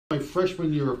my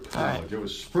freshman year of college. It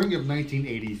was spring of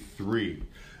 1983.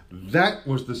 That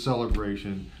was the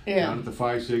celebration down at the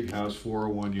Phi Sig House,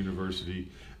 401 University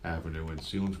Avenue in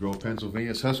Selinsgrove,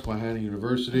 Pennsylvania, Susquehanna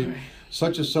University. Right.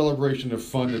 Such a celebration of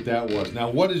fun that was. Now,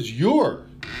 what is your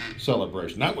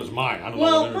celebration? That was mine. I don't know.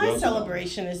 Well, my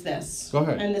celebration is this. Go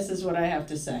ahead. And this is what I have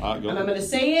to say. Go and ahead. I'm going to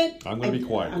say it. I'm going to be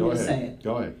quiet. I'm going to say it.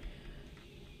 Go ahead.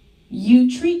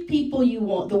 You treat people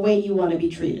the way you want to be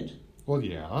treated. Well,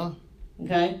 yeah.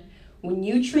 Okay? When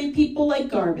you treat people like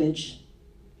garbage,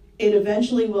 it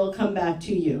eventually will come back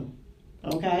to you.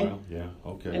 Okay? Well, yeah,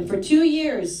 okay. And for 2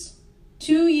 years,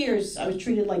 I was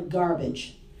treated like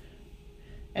garbage.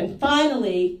 And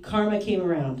finally, karma came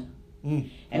around.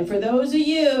 And for those of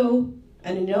you,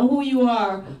 and I know who you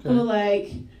are, who are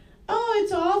like, oh,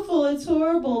 it's awful, it's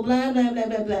horrible, blah, blah, blah,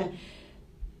 blah, blah.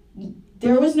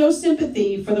 There was no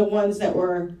sympathy for the ones that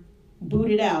were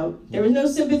booted out. There was no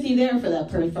sympathy there for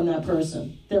that from that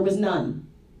person. There was none.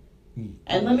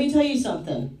 And let me tell you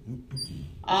something.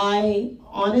 I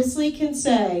honestly can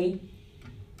say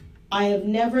I have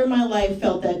never in my life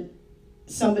felt that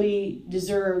somebody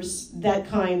deserves that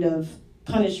kind of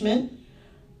punishment.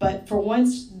 But for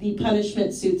once, the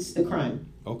punishment suits the crime.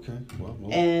 Okay. Well.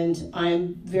 And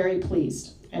I'm very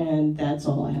pleased. And that's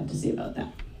all I have to say about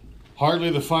that.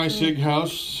 Hardly the Phi Sig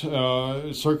House,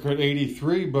 circa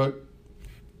 83, but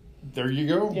there you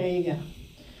go. There you go.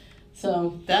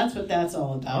 So that's what that's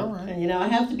all about. All right. And, I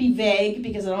have to be vague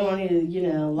because I don't want any,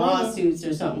 lawsuits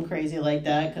or something crazy like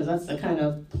that because that's the kind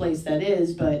of place that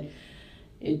is. But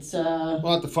it's...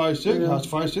 well, at the Phi Sig House,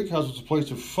 Phi Sig House was a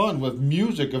place of fun with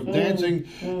music, of dancing,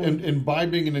 and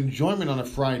imbibing and enjoyment on a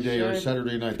Friday or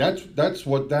Saturday night. That's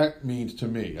what that means to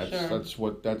me.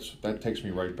 That takes me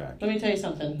right back. Let me tell you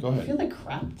something. Go ahead. I feel like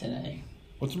crap today.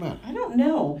 What's the matter? I don't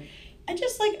know.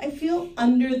 I feel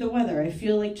under the weather. I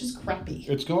feel like just crappy.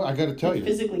 I got to tell you.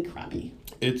 Physically crappy.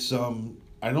 It's,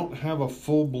 I don't have a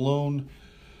full-blown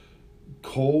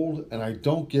cold and I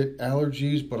don't get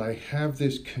allergies, but I have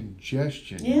this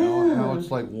congestion. Yeah. You know how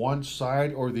it's like one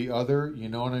side or the other, you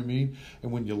know what I mean?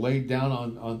 And when you lay down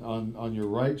on your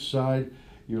right side,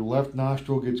 your left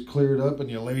nostril gets cleared up and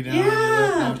you lay down on your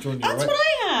left nostril and your that's right.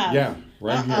 what I have. Yeah,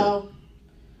 right here.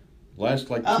 Last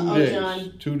 2 days.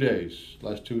 John. 2 days.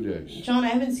 Last 2 days. John, I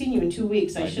haven't seen you in 2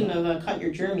 weeks. I shouldn't have caught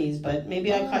your germies, but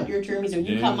maybe I caught your germies or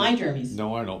you caught my germies.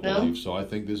 No, I don't believe so. I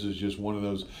think this is just one of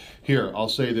those. Here, I'll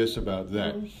say this about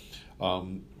that.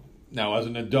 Now, as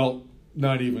an adult,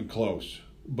 not even close.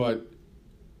 But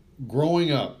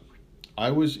growing up, I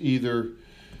was either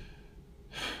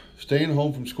staying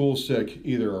home from school sick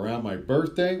either around my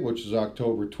birthday, which is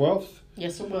October 12th.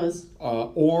 Yes, it was.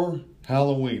 Or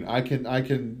Halloween. I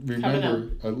can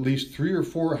remember at least 3 or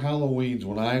 4 Halloweens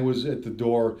when I was at the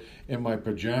door in my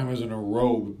pajamas and a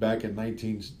robe back in the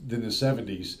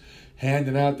 70s,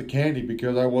 handing out the candy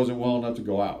because I wasn't well enough to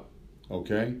go out.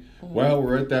 Okay? Well,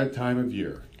 we're at that time of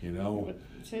year,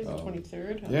 Today's the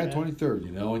 23rd? Okay. Yeah, 23rd,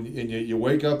 and you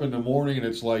wake up in the morning and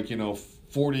it's like,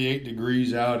 48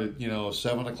 degrees out at,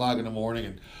 7 o'clock in the morning,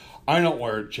 and I don't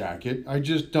wear a jacket. I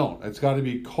just don't. It's got to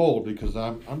be cold because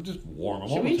I'm just warm.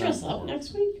 Should we dress up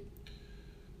next week?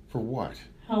 For what?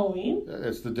 Halloween?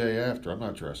 It's the day after. I'm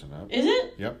not dressing up. Is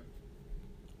it? Yep.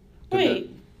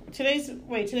 Today's the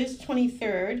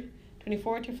 23rd,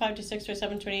 24 to 5 to 6 to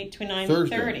 7 to 8 to 9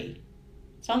 Thursday. 30.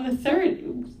 It's on the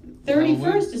 3rd.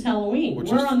 31st is Halloween.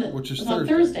 Which is on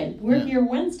Thursday. We're here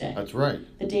Wednesday. That's right.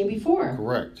 The day before.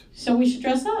 Correct. So we should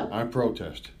dress up. I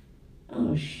protest.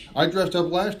 Oh, I dressed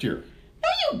up last year. No,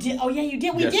 you did. Oh, yeah, you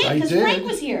did. We Yes, did, I because did. Frank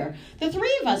was here. The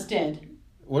 3 of us did.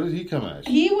 What did he come as?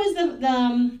 He was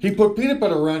the He put peanut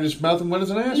butter around his mouth and went as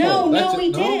an asshole. No,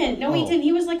 he didn't. No, he didn't.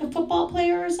 He was like a football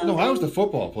player or something. No, I was the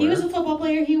football player. He was a football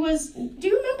player. Do you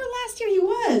remember last year? He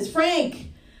was.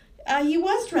 Frank. He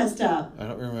was dressed up. I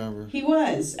don't remember. He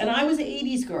was. And I was an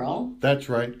 80s girl. That's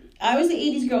right. I was the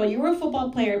 80s girl. You were a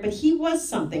football player, but he was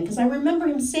something because I remember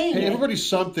him saying Hey, it. everybody's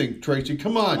something, Tracy.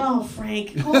 Come on. Oh,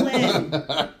 Frank, call in.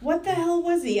 What the hell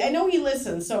was he? I know he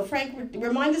listens. So, Frank,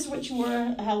 remind us what you were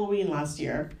at Halloween last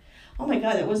year. Oh, my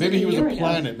God, it was Maybe he was a ago.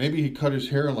 planet. Maybe he cut his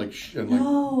hair and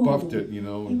buffed it, He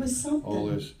was something. All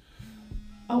this.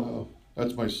 Oh.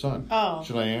 That's my son. Oh.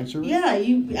 Should I answer it? Yeah,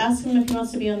 you ask him if he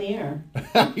wants to be on the air.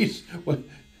 What?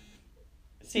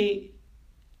 See.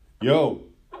 Yo.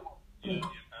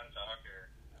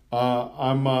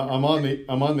 I'm on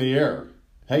the air.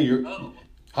 Hey,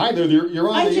 Hi there. You're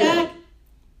on the air. Hi, Jack.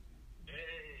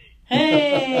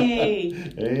 Hey.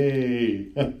 Hey.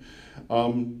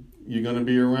 You're gonna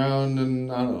be around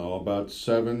in, I don't know, about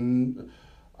 7.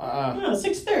 No,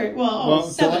 6:30. Well,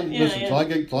 7.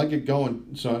 Till I get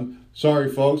going, son. Sorry,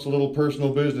 folks. A little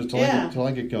personal business. Till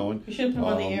I get going. You should put them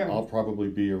on the air. I'll probably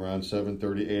be around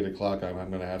 7:30, 8 o'clock. I'm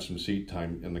going to have some seat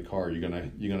time in the car. You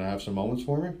gonna have some moments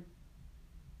for me?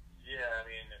 Yeah, I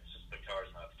mean, it's just the car's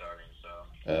not starting, so.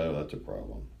 Oh, that's a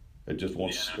problem. It just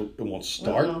won't. It won't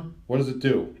start. What does it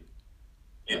do?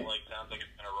 It sounds like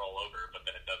it's gonna roll over, but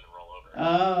then it doesn't roll over.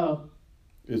 Oh.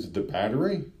 Is it the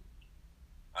battery?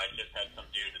 I just had some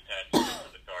dude attached to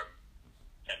the car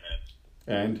 10 minutes.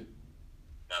 And?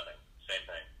 Nothing. Same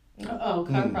thing.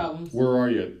 Car problems. Where are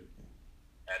you?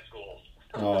 At school.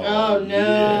 Oh no.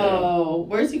 Yeah.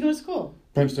 Where's he go to school?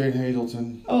 Penn State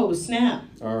Hazleton. Oh, snap.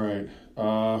 All right.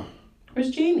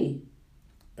 Where's Jamie?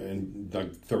 And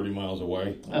like 30 miles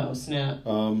away. Oh, snap.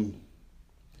 All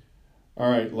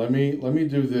right, let me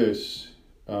do this.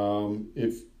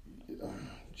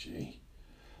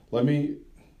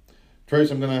 Trace,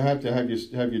 I'm gonna have to have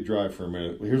you drive for a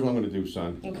minute. Here's what I'm gonna do,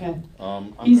 son. Okay.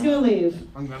 He's gonna leave.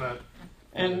 I'm gonna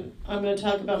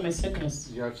talk about my sickness.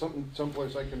 You have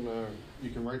someplace I can you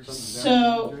can write something down.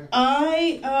 So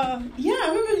I've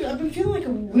been feeling like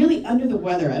I'm really under the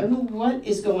weather. I don't know what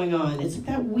is going on. It's like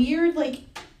that weird, like,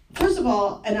 first of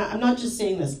all, and I'm not just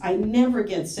saying this, I never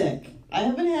get sick.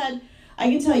 I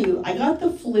can tell you, I got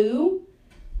the flu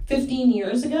 15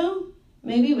 years ago.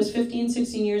 Maybe it was 15,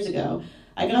 16 years ago.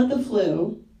 I got the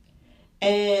flu,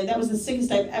 and that was the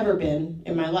sickest I've ever been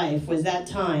in my life, was that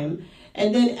time.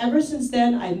 And then ever since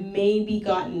then, I've maybe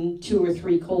gotten 2 or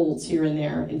 3 colds here and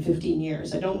there in 15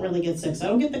 years. I don't really get sick, so I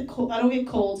don't get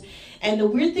colds. And the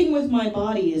weird thing with my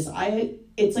body is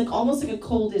it's like almost like a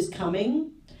cold is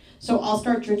coming. So I'll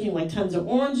start drinking like tons of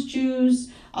orange juice.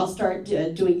 I'll start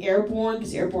doing Airborne,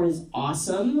 because Airborne is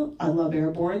awesome. I love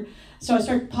Airborne. So I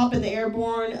start popping the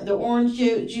Airborne, the orange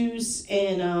juice,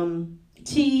 and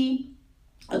tea.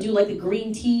 I'll do like the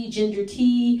green tea, ginger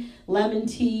tea, lemon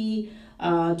tea,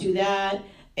 do that.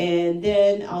 And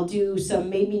then I'll do some,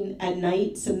 maybe at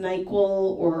night, some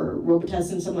NyQuil or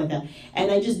Robitussin, something like that.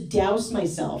 And I just douse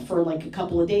myself for like a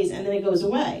couple of days, and then it goes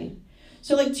away.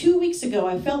 So like 2 weeks ago,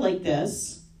 I felt like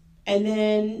this. And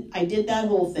then I did that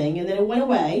whole thing, and then it went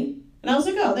away. And I was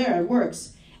like, oh, there, it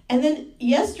works. And then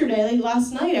yesterday, like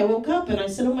last night, I woke up and I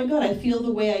said, oh my God, I feel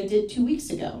the way I did 2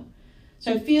 weeks ago.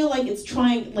 So I feel like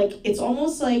it's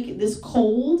almost like this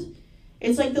cold.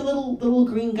 It's like the little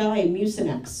green guy in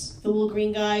Mucinex. The little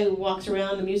green guy who walks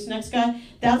around, the Mucinex guy.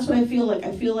 That's what I feel like.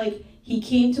 I feel like he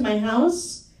came to my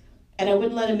house, and I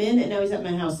wouldn't let him in, and now he's at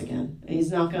my house again. And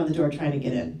he's knocking on the door trying to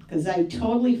get in. Because I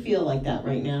totally feel like that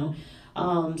right now.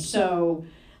 I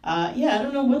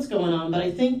don't know what's going on, but I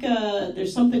think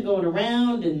there's something going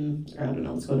around, or I don't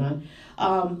know what's going on.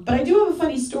 But I do have a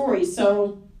funny story.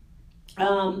 So,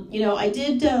 I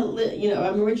did,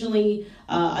 I'm originally,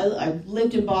 I've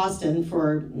lived in Boston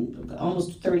for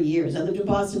almost 30 years. I lived in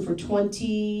Boston for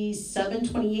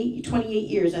 28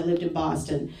 years I lived in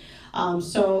Boston. I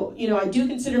do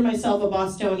consider myself a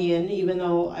Bostonian, even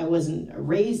though I wasn't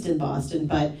raised in Boston,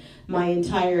 but my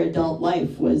entire adult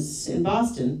life was in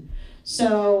Boston.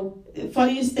 So,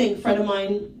 funniest thing, friend of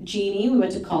mine, Jeannie, we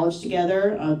went to college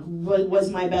together, was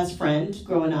my best friend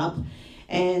growing up,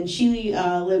 and she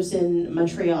lives in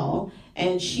Montreal,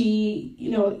 and she,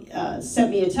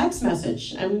 sent me a text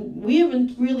message, and I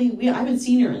haven't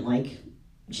seen her in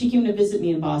she came to visit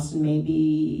me in Boston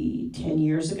maybe 10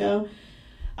 years ago.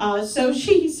 So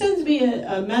she sends me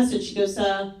a message. She goes,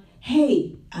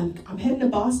 hey, I'm heading to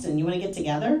Boston. You want to get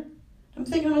together? I'm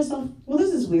thinking to myself, well,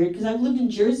 this is weird because I've lived in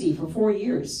Jersey for 4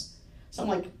 years. So I'm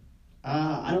like,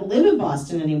 I don't live in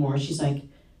Boston anymore. She's like,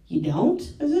 you don't?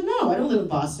 I said, no, I don't live in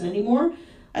Boston anymore.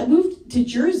 I moved to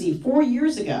Jersey 4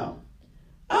 years ago.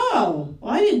 Oh,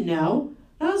 well, I didn't know.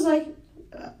 And I was like,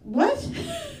 what?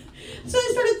 So I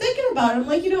started thinking about it. I'm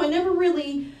like, I never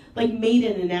really made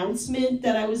an announcement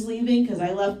that I was leaving, because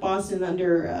I left Boston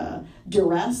under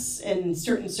duress and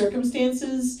certain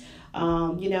circumstances.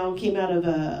 Came out of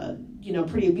a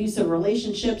pretty abusive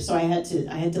relationship, so I had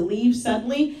to leave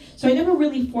suddenly. So I never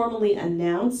really formally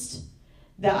announced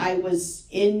that I was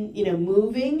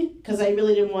moving, because I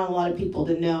really didn't want a lot of people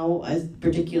to know, as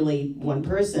particularly one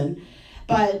person.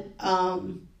 But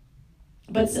I've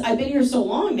been here so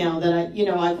long now that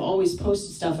I've always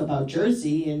posted stuff about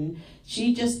Jersey, and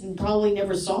she just probably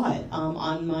never saw it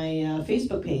on my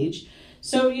Facebook page.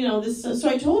 So so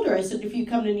I told her, I said, if you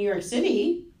come to New York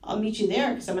City, I'll meet you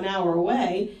there, because I'm an hour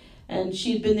away. And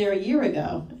she'd been there a year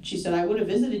ago. She said, I would have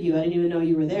visited you. I didn't even know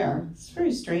you were there. It's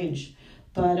very strange.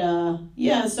 But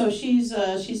so she's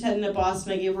heading to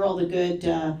Boston. I gave her all the good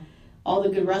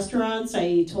restaurants.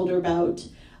 I told her about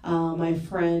my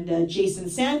friend Jason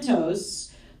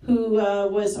Santos, who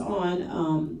was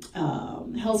on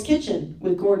Hell's Kitchen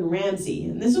with Gordon Ramsay.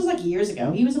 And this was like years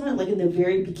ago. He was on it like in the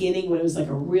very beginning when it was like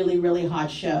a really, really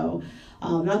hot show.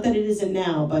 Not that it isn't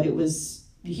now, but it was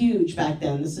huge back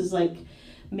then. This is like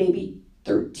maybe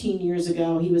 13 years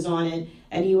ago he was on it,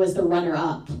 and he was the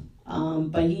runner-up.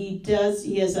 But he has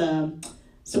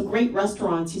some great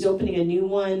restaurants. He's opening a new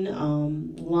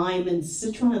one, Lime and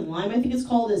Citron and Lime, I think it's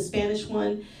called, a Spanish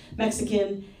one,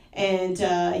 Mexican. And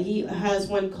he has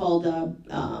one called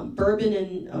Bourbon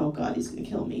and, oh God, he's going to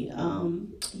kill me.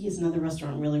 He has another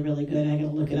restaurant really, really good. I got to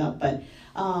look it up. But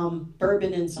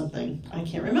Bourbon and something. I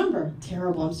can't remember.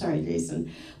 Terrible. I'm sorry,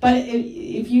 Jason. But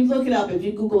if you look it up, if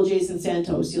you Google Jason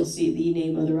Santos, you'll see the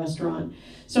name of the restaurant.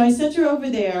 So I sent her over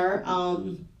there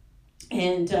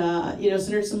and,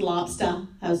 sent her some lobster,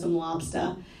 have some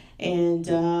lobster. And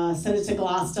sent it to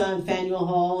Gloucester and Faneuil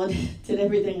Hall and did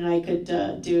everything I could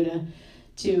do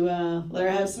to let her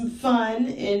have some fun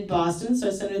in Boston. So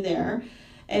I sent her there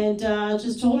and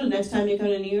just told her next time you go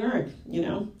to New York,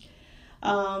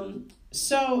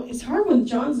 So it's hard when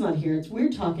John's not here. It's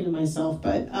weird talking to myself,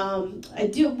 but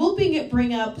we'll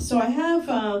bring up, so I have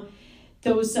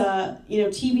those,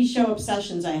 TV show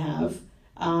obsessions I have.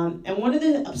 And one of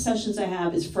the obsessions I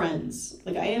have is Friends.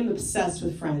 Like, I am obsessed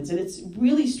with Friends, and it's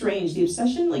really strange. The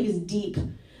obsession, is deep.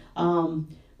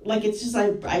 It's just,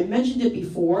 I mentioned it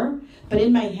before, but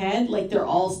in my head, they're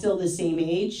all still the same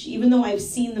age, even though I've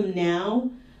seen them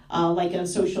now, on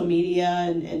social media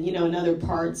and in other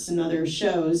parts and other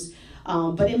shows.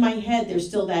 But in my head, they're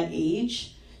still that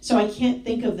age. So I can't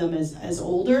think of them as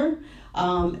older.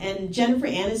 And Jennifer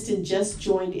Aniston just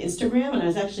joined Instagram, and I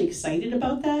was actually excited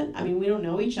about that. I mean, we don't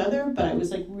know each other, but I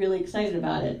was really excited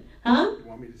about it. Huh? You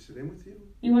want me to sit in with you?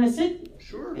 You want to sit?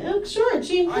 Sure. Yeah, sure.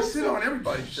 Gene, I sit on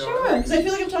everybody's show. Sure, because I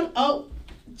feel like I'm talking. Oh,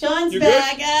 John's You're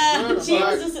back. Good? Gene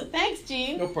was just. Thanks,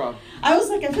 Gene. No problem. I was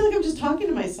like, I feel like I'm just talking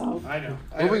to myself. I know.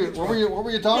 What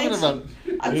were you talking about?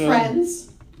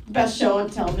 Friends, best show on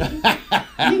television.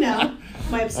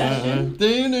 My obsession.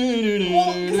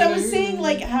 Well, because I was saying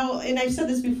how, and I've said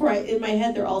this before. In my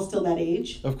head, they're all still that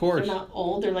age. Of course, they're not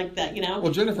old. They're like that,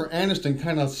 Well, Jennifer Aniston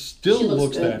kind of still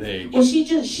looks that age. Well,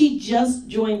 she just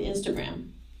joined Instagram.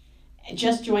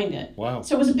 Just joined it. Wow.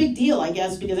 So it was a big deal, I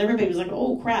guess, because everybody was like,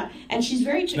 "Oh crap!" And she's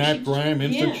very Snapgram,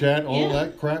 Instachat, all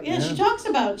that crap. Yeah, she talks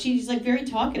about. She's very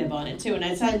talkative on it too, and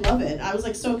I love it. I was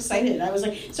so excited. I was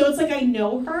so it's I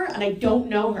know her and I don't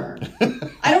know her.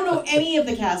 I don't know any of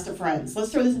the cast of Friends.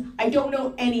 Let's throw this. I don't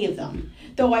know any of them,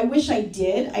 though. I wish I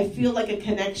did. I feel like a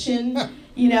connection.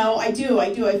 I do.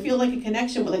 I feel like a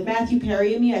connection with Matthew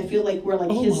Perry and me. I feel like we're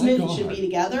kismet and should be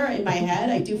together. In my head,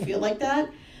 I do feel like that.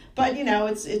 But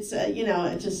it's I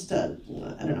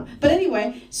don't know. But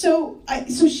anyway, so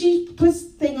she puts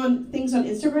things on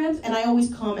Instagram, and I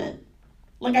always comment.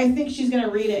 I think she's gonna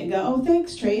read it and go, "Oh,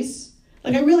 thanks, Trace."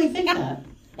 I really think that.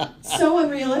 So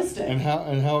unrealistic. And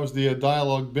how has the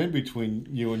dialogue been between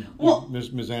you and Ms.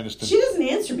 Aniston? She doesn't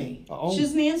answer me. Oh. She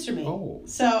doesn't answer me. Oh.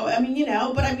 So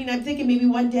but I'm thinking maybe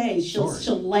one day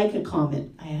she'll like a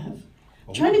comment I have.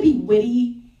 I'm trying to be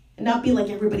witty and not be like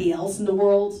everybody else in the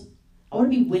world. I want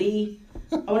to be witty.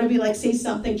 I want to be say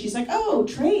something. She's like, "Oh,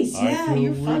 Trace, yeah,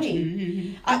 you're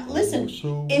funny." Listen,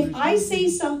 if I say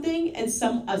something and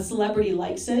a celebrity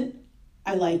likes it,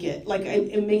 I like it.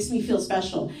 It makes me feel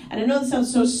special. And I know this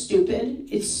sounds so stupid.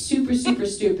 It's super, super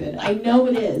stupid. I know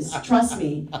it is. Trust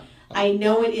me. I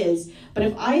know it is. But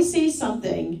if I say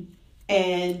something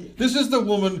and... This is the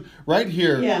woman right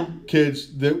here,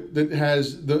 kids, that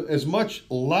has as much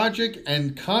logic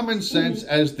and common sense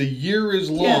as the year is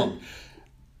long. Yeah.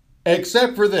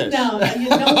 Except for this. No logic.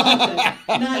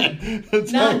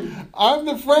 None. I'm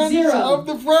the friend of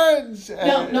the friends.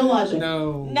 No logic.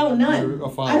 No, none.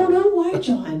 I don't know why,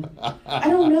 John. I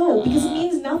don't know, because it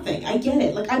means nothing. I get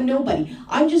it. I'm nobody.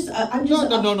 I'm just. No.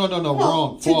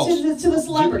 Wrong. False. To the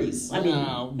celebrities.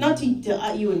 Not to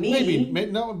you and me. Maybe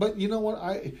no, but you know what?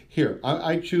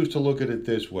 I choose to look at it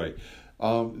this way.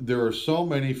 There are so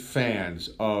many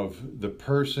fans of the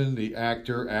person, the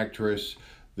actor, actress,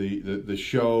 the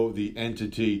show, the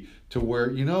entity, to where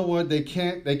they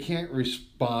can't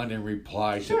respond and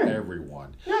reply to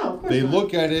everyone. No, of course they not.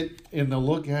 look at it and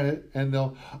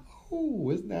they'll,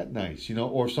 "Oh, isn't that nice?"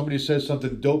 Or somebody says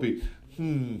something dopey.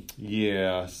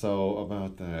 Yeah, so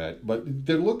about that. But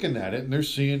they're looking at it and they're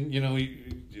seeing,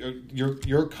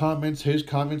 your comments, his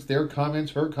comments, their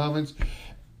comments, her comments,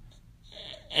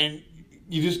 and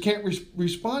you just can't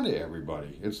respond to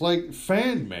everybody. It's like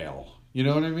fan mail. You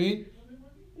know what I mean?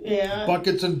 Yeah.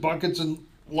 Buckets and buckets and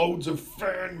loads of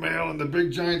fan mail in the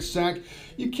big giant sack.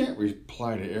 You can't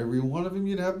reply to every one of them.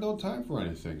 You'd have no time for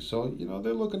anything. So,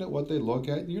 they're looking at what they look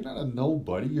at. You're not a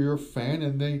nobody. You're a fan,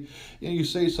 and you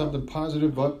say something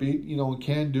positive, upbeat, and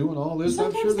can do and all this.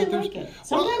 Sometimes I'm sure they that there's like it.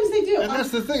 Sometimes they do. And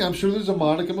that's the thing. I'm sure there's a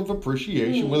modicum of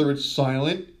appreciation, whether it's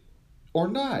silent or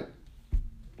not.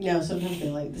 No, sometimes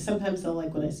they'll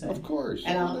like what I say. Of course.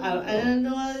 And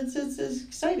it's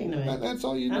exciting to me. That's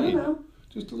all you need. I don't know.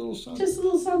 Just a little something. Just a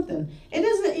little something. It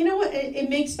doesn't, you know what? It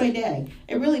makes my day.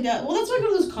 It really does. Well, that's why I go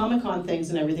to those Comic-Con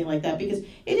things and everything like that, because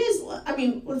it is, I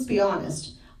mean, let's be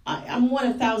honest. I'm one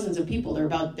of thousands of people they're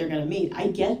going to meet. I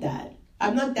get that.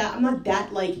 I'm not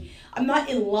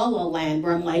in La La Land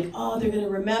where I'm like, oh, they're going to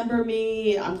remember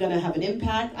me. I'm going to have an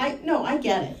impact. I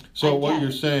get it. So what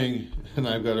you're saying, and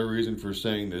I've got a reason for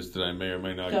saying this that I may or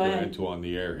may not go into on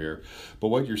the air here, but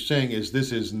what you're saying is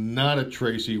this is not a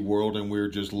Tracy world and we're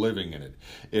just living in it.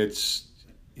 It's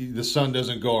the sun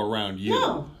doesn't go around you.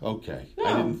 No. Okay. No.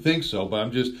 I didn't think so, but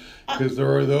I'm just because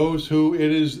there are those who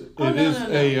it is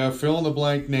a fill in the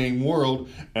blank name world,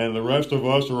 and the rest of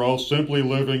us are all simply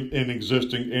living and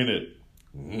existing in it.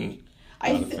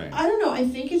 I don't know. I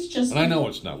think it's just. And I know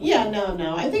it's not.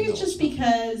 No. I think it's just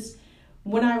because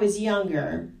when I was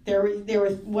younger, there were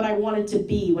what I wanted to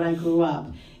be when I grew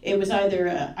up. It was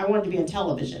either I wanted to be on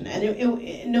television, and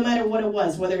it no matter what it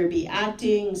was, whether it be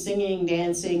acting, singing,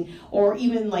 dancing, or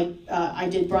even I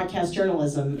did broadcast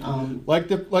journalism. Like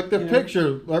the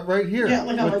picture right here. Yeah,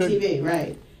 like on TV,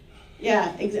 right?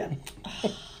 Yeah, exactly.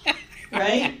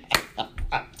 Right.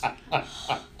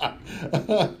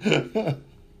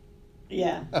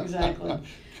 Yeah, exactly.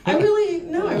 I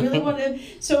really wanted.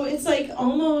 So it's like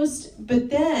almost, but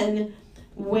then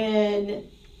when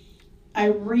I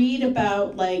read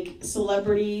about like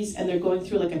celebrities and they're going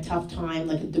through like a tough time,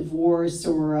 like a divorce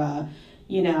or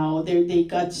they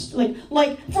got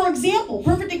like for example,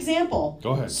 perfect example.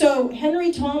 Go ahead. So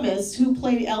Henry Thomas, who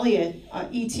played Elliot,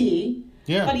 E.T.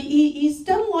 Yeah. But he's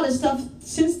done a lot of stuff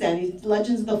since then. He's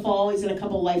Legends of the Fall. He's in a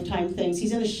couple Lifetime things.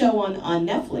 He's in a show on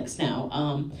Netflix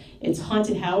now. It's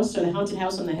Haunted House or the Haunted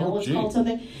House on the Hill. It's called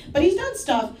something. But he's done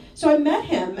stuff. So I met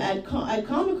him at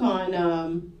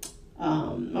Comic-Con.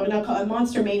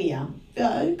 Monster Mania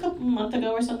a couple months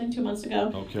ago or something, 2 months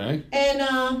ago. Okay.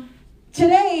 And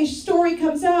today, story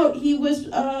comes out, he was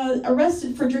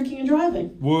arrested for drinking and driving.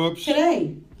 Whoops.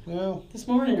 Today. Well, this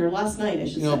morning or last night, I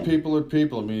should say. People are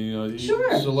people. I mean,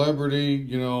 sure. Celebrity,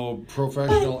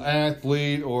 professional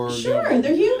athlete, or sure,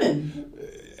 they're human.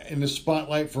 In the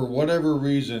spotlight for whatever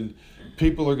reason,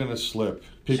 people are going to slip.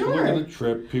 People are going to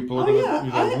trip. People are going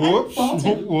to whoops,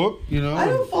 whoop. I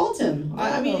don't fault him.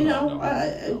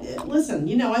 Listen.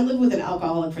 I lived with an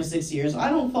alcoholic for 6 years. I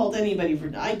don't fault anybody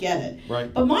for. I get it.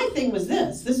 Right. But my thing was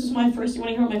this. This was my first. You want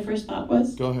to hear what my first thought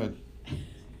was? Go ahead.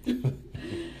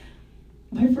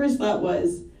 My first thought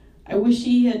was, I wish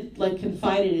he had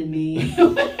confided in me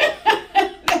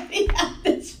that he had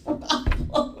this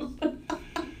problem.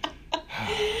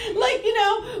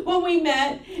 When we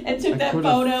met and took that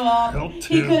photo off,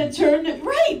 he could have turned it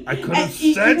right. I could have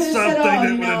said something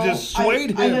that would have just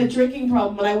swayed him. I got a drinking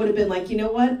problem, but I would have been like, you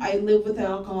know what? I live with an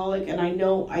alcoholic, and I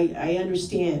know I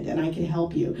understand, and I can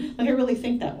help you. I really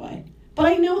think that way. But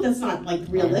I know that's not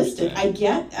realistic.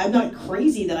 I'm not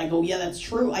crazy that I go, yeah, that's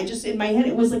true. I just, in my head,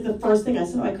 it was the first thing I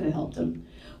said, I could have helped him.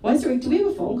 Why is there, do we have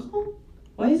a phone call?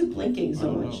 Why is it blinking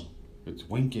so much? Know. It's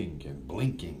winking and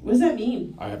blinking. What does that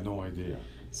mean? I have no idea.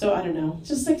 So I don't know.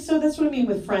 Just so that's what I mean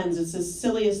with Friends. It's the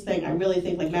silliest thing. I really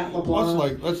think Matt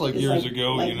LeBlanc. That's like years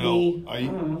ago. Me.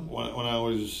 When I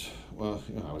was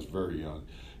I was very young.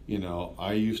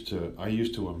 I used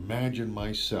to imagine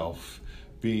myself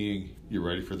being. You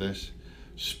ready for this?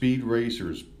 Speed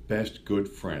Racer's best good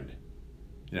friend.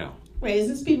 Now. Wait,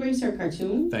 isn't Speed Racer a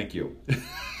cartoon? Thank you.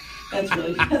 That's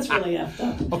really effed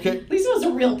up. Okay. At least it was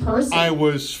a real person. I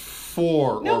was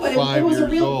 4 or 5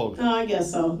 years old. No, I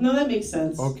guess so. No, that makes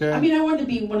sense. Okay. I mean, I wanted to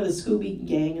be one of the Scooby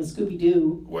Gang and Scooby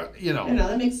Doo. Well,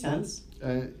 that makes sense.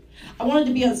 I wanted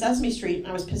to be on Sesame Street, and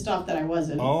I was pissed off that I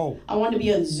wasn't. Oh. I wanted to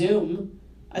be on Zoom.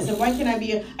 I said, why can't I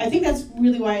be? I think that's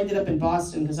really why I ended up in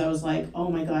Boston, because I was like, oh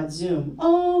my God, Zoom.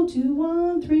 0, 2,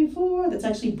 1, 3, 4. That's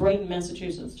actually Brighton,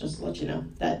 Massachusetts. Just to let you know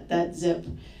that zip.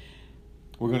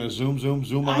 We're going to zoom on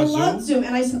Zoom? I love Zoom,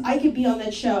 and I said I could be on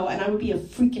that show, and I would be a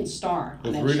freaking star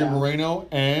on that show. With Rita Moreno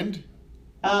and?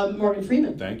 Morgan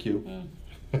Freeman. Thank you.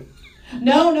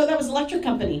 No, that was Electric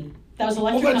Company. That was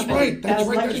Electric Company. That's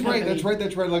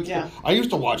right. I used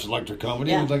to watch Electric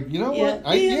Company. I was like, you know what?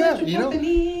 You're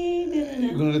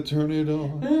going to turn it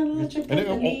on. Electric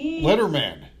Company.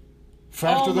 Letterman.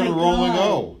 Faster than a rolling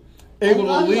O. able to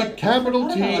love leap Electric- capital I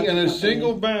love T in Electric a Company.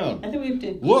 single bound. I think we have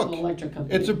to Look, call Electric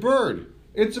Company. it's a bird.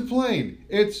 It's a plane.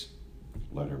 It's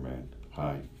Letterman.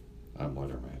 Hi, I'm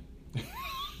Letterman.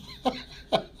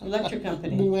 Electric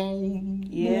Company.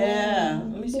 Yeah.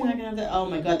 Let me see if I can have that. Oh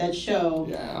my God, that show.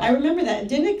 Yeah. I remember that.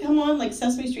 Didn't it come on like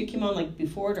Sesame Street came on like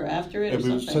before it or after it or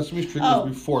something? Sesame Street Oh.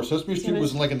 was before. Sesame Street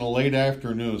was like in the late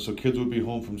afternoon, so kids would be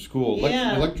home from school.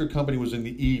 Yeah. Electric Company was in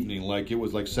the evening, like it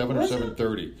was like 7 or Was it?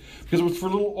 7:30, because it was for a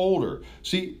little older.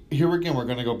 See, here again, we're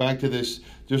going to go back to this.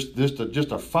 Just a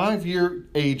 5-year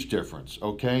age difference.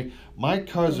 Okay, my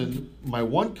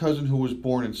one cousin who was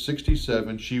born in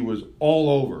 '67, she was all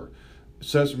over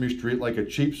Sesame Street like a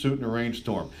cheap suit in a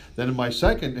rainstorm. Then my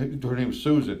second, her name was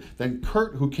Susan. Then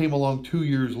Kurt, who came along 2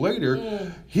 years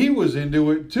later, he was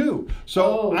into it too.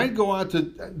 So I'd go out to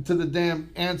the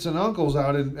damn aunts and uncles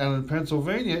out in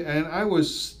Pennsylvania, and I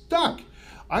was stuck.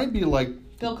 I'd be like,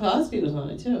 Bill Cosby was on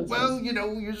it too. well,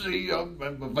 you see,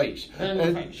 my face.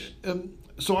 Face.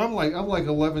 So I'm like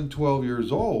 11, 12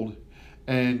 years old,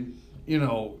 and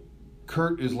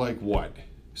Kurt is like what,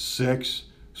 6?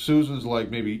 Susan's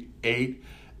like maybe 8,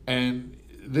 and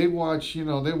they watch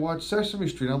Sesame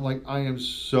Street. I'm like, I am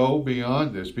so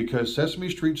beyond this, because Sesame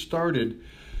Street started,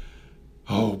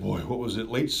 oh boy, what was it,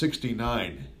 late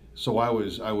 '69. So I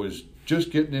was just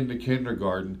getting into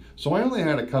kindergarten. So I only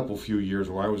had a few years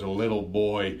where I was a little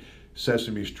boy,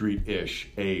 Sesame Street-ish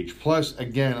age. Plus,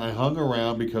 again, I hung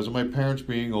around because of my parents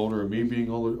being older and me being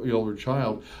the older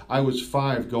child. I was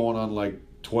 5 going on like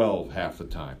 12 half the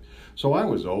time. So I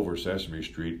was over Sesame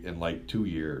Street in like 2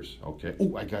 years. Okay.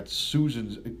 Oh, I got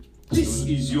Susan's. This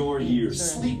is your year.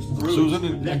 Sleep through. Susan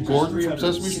and Gordon from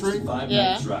Sesame Street?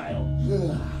 Yeah. Trial.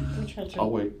 Oh,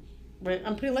 wait. Wait,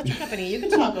 I'm putting Electric Company. You can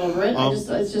talk over it.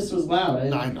 It just was loud.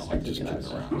 I know. I'm just kidding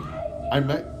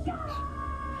around.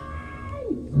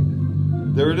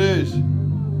 There it is.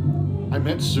 I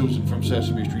met Susan from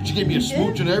Sesame Street. She gave me a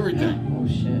smooch and everything. Oh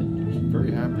shit. I was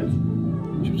very happy.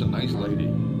 She was a nice lady.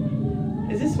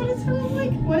 Is this what it sounds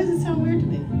like? Why does it sound weird to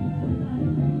me?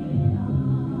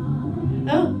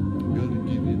 Oh. I'm gonna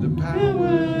give you the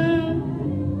power.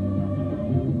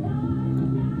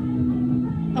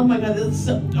 Oh my God!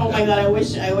 Oh my God! I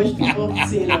wish people could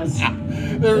see this.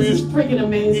 There he This is. is freaking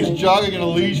amazing. He's jogging in a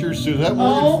leisure suit. Is that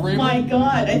Morgan Freeman? Oh my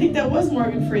God! I think that was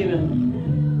Morgan Freeman.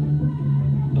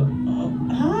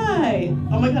 Hi!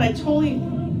 Oh my God! I totally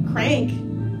Crank.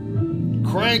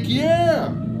 Crank, yeah.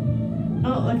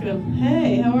 Oh, look at him.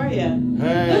 Hey, how are you?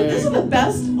 Hey. This is the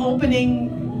best opening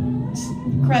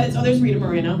credits. Oh, there's Rita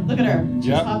Moreno. Look at her. She was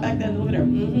Yep. hot back then. Look at her.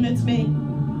 It's me.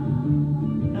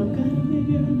 I'm gonna make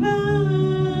it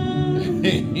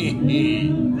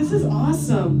right. This is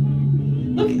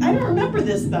awesome. Look, I don't remember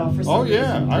this though. For some Oh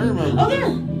yeah, reason. I remember. Oh, there.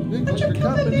 Electric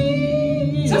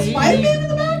Company. Is that Spider-Man in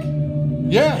the back?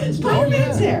 Yeah.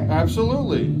 Spider-Man's there.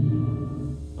 Absolutely.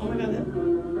 Oh my God.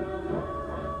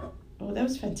 That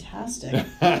was fantastic.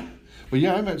 But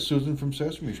yeah, I met Susan from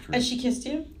Sesame Street. And she kissed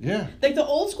you? Yeah. Like the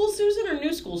old school Susan or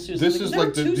new school Susan? This Because is there were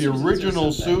like two the Susans or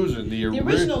original something. Susan. The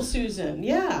original Susan,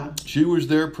 yeah. She was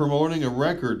there promoting a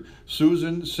record.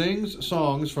 Susan sings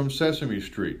songs from Sesame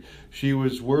Street. She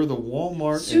was where the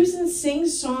Walmart. Susan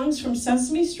sings songs from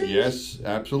Sesame Street? Yes,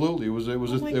 absolutely. It was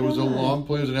my a God. long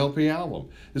play. It was an LP album.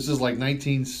 This is like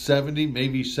 1970,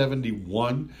 maybe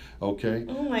 71. Okay.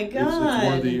 Oh my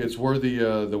God. It's where the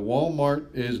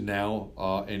Walmart is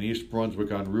now in East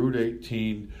Brunswick on Route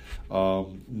 18,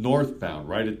 northbound,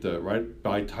 right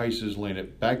by Tice's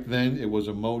Lane. Back then, it was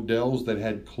a Modell's that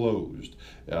had closed.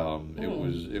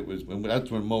 It was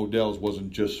that's when Modell's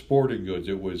wasn't just sporting goods.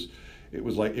 It was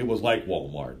like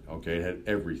Walmart. Okay, it had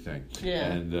everything. Yeah.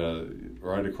 And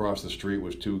right across the street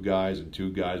was Two Guys, and Two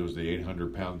Guys was the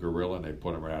 800-pound gorilla, and they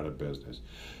put them right out of business.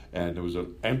 And there was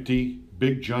an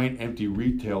big giant empty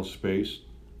retail space,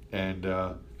 and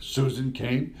Susan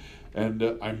came, and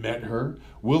I met her.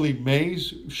 Willie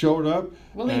Mays showed up.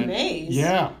 Willie Mays?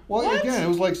 Yeah. Well, What? again, it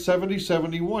was like 70,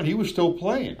 71. He was still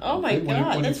playing. Oh my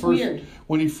God, that's first, weird.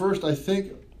 When he first, I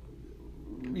think,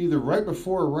 either right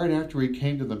before or right after he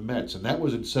came to the Mets, and that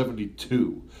was in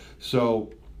 72.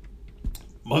 So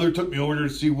Mother took me over there to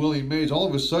see Willie Mays. All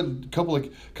of a sudden, a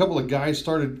couple of guys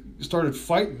started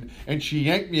fighting, and she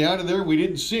yanked me out of there. We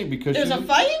didn't see him because There was a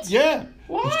fight? Yeah.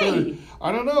 Why?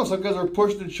 I don't know. Some guys were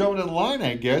pushing and shoving in line,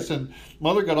 I guess, and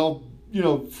Mother got all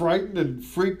frightened and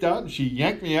freaked out, and she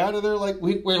yanked me out of there like,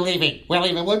 we're leaving.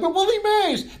 I'm like, but Willie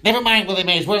Mays. Never mind, Willie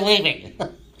Mays. We're leaving.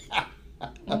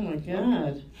 Oh my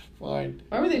God. Fine.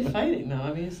 Why were they fighting though?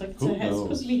 I mean, it's like it's Who knows?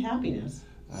 supposed to be happiness.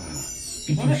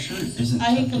 If your shirt isn't I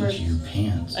hate tucked into commercials. your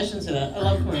pants, I shouldn't say that. I are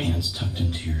love your commercials. pants tucked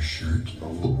into your shirt?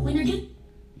 When you're getting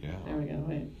Yeah. There we go.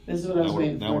 Wait. This is what I was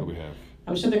waiting for. Now what do we have?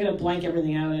 I'm sure they're going to blank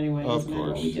everything out anyway. Of Doesn't matter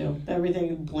what course. we do.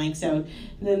 Everything blanks out.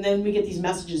 And then we get these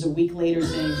messages a week later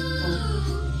saying,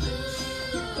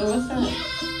 oh, what's that?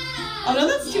 Oh, no,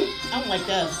 that's too... I don't like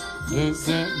this.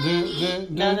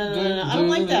 No. I don't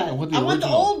like that. I want the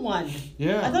original. old one.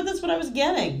 Yeah. I thought that's what I was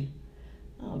getting.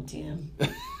 Oh, damn.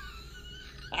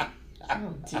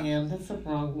 Oh, damn. That's the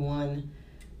wrong one.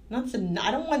 I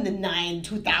don't want the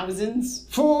 2000s.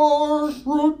 4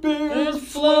 root beer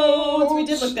Floats. We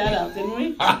did look that up, didn't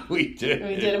we? We did.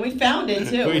 We did, and we found it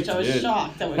too, We which I was did.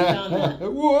 shocked that we found that.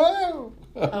 Whoa!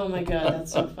 Oh my god,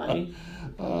 that's so funny.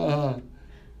 Uh,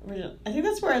 I think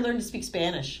that's where I learned to speak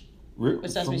Spanish.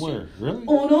 With Sesame from where? Really?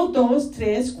 1, 2,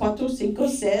 3, 4, 5,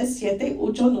 6, 7, 8,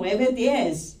 9,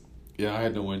 10. Yeah, I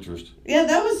had no interest. Yeah,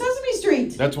 that was Sesame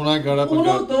Street. That's when I got up and 1,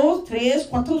 got... 2, 3,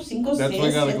 4, 5, 6, That's when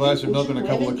I got a glass of milk and a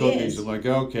couple of 9, cookies. 10. I'm like,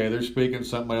 okay, they're speaking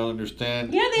something I don't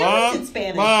understand. Yeah, they always did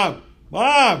Spanish.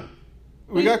 Mom!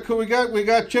 We got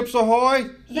Chips Ahoy?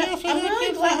 I'm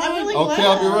really glad. Okay,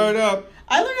 I'll be right up.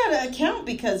 I learned how to count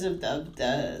because of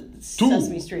the 2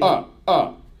 Sesame Street.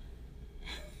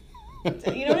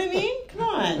 You know what I mean? Come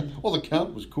on. Well, the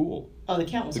count was cool. Oh, the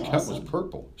count was The awesome. count was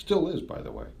purple. Still is, by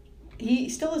the way. He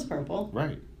still is purple.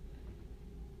 Right.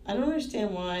 I don't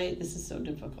understand why this is so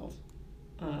difficult.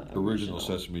 Original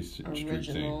Sesame Street theme.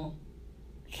 Original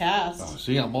cast. Oh,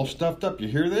 see, I'm all stuffed up. You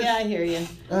hear this? Yeah, I hear you.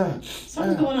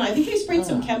 Something's going on. I think they sprayed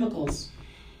some chemicals.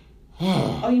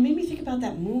 Oh, you made me think about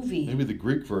that movie. Maybe the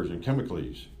Greek version,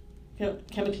 Chemicles.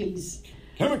 Chemicles.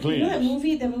 Chemicles. You know that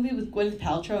movie? That movie with Gwyneth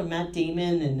Paltrow and Matt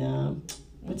Damon and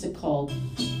what's it called?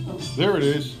 Oh. There it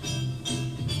is.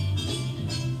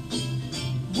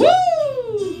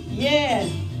 Woo! Yeah.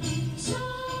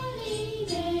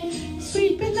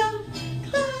 Sweeping the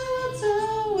clouds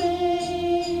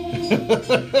away.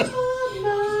 On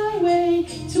my way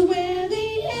to where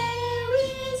the air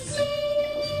is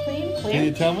clean. Clear? Can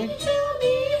you tell me? Tell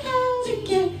me how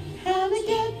to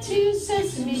get to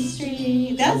Sesame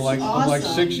Street. That's I'm like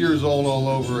 6 years old all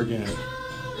over again.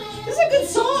 This is a good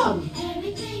song.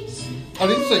 I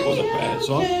didn't say it was a bad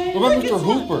song. Okay, What about it's a Mr.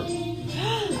 good Hooper?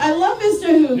 I love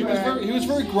Mr. Hooper. He was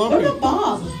very What grumpy. about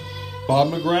Bob? Bob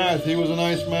McGrath, he was a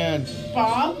nice man.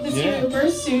 Bob, Mr. Yeah. Hooper,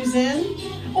 Susan.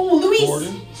 Oh, Luis.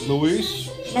 Gordon, Luis,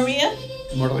 Maria.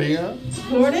 Maria.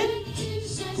 Gordon.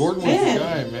 Gordon was Man. the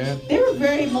guy, man. They were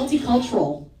very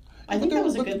multicultural. I think that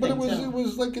was a good but thing, it too.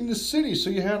 was like in the city, so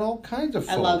you had all kinds of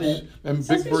folks. I love it. And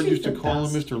Sesame Big Bird used to Street's the call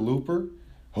best. him Mr. Looper.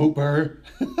 Hooper.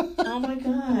 Oh my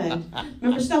God!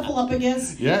 Remember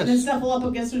Snuffleupagus? Yes. And then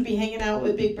Snuffleupagus would be hanging out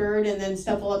with Big Bird, and then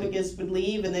Snuffleupagus would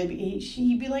leave, and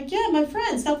he'd be like, "Yeah, my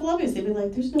friend Snuffleupagus." They'd be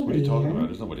like, "There's nobody What are you talking here. about?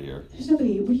 There's nobody here. There's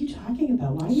nobody here. What are you talking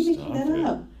about? Why are you making Stop that it.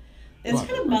 up?" It's Stop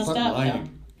kind it. of messed Stop up. lying.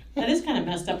 Though. That is kind of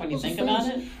messed up when you think about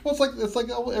it. Well, it's like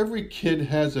every kid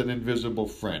has an invisible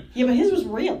friend. Yeah, but his was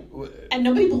real, and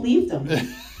nobody believed him.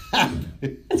 It's kind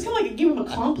of like it gave him a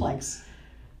complex.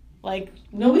 Like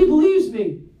nobody believes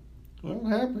me. Well, it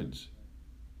happens.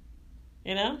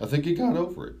 You know? I think he got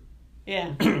over it.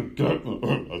 Yeah. I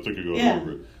think he got Yeah.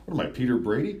 over it. What am I, Peter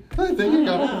Brady? I think he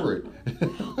got know. over it.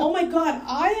 Oh my God!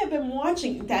 I have been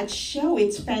watching that show.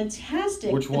 It's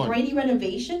fantastic. Which one? The Brady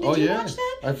Renovation. Did Oh you yeah, watch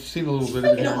that? I've seen a little It's bit of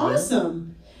it. freaking here and there.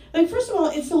 awesome. Like, first of all,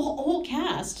 it's the whole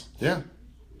cast. Yeah.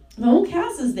 The whole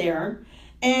cast is there,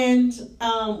 and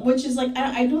which is like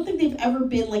I don't think they've ever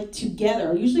been like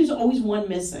together. Usually, there's always one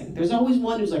missing. There's always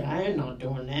one who's like, I'm not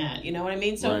doing that. You know what I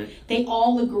mean? So Right. they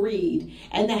all agreed,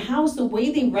 and the house, the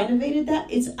way they renovated that,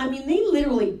 they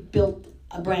literally built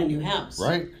a brand new house.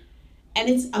 Right. And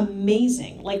it's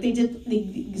amazing. Like they did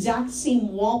the exact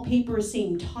same wallpaper,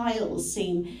 same tiles,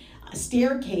 same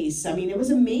staircase. I mean, it was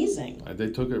amazing. They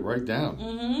took it right down,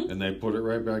 and they put it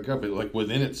right back up. It like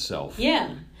within itself. Yeah.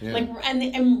 Yeah. Like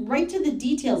and right to the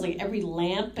details, like every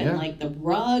lamp and Yeah. like the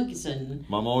rugs and.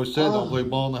 Mom always said, Oh. "Don't play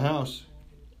ball in the house."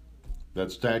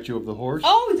 That statue of the horse.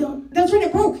 Oh, that's right.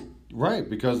 It broke. Right,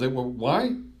 because they were why?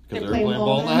 Because They're they were playing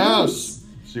ball in the house.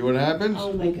 See what happens?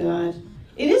 Oh my God.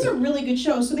 It is a really good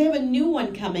show. So they have a new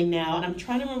one coming now, and I'm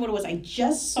trying to remember what it was. I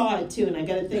just saw it too, and I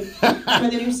got to think for the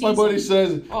new season. My buddy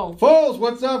says, Oh. Foles,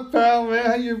 what's up, pal, man?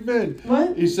 How you been?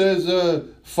 What? He says,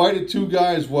 Fight at Two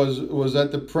Guys was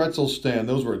at the pretzel stand.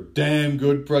 Those were damn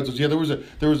good pretzels. Yeah, there was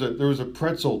a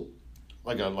pretzel,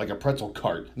 like a pretzel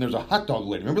cart, and there was a hot dog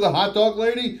lady. Remember the hot dog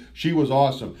lady? She was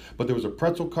awesome. But there was a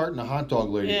pretzel cart and a hot dog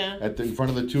lady in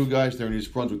front of the Two Guys there in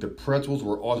East Brunswick. The pretzels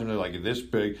were awesome. They're like this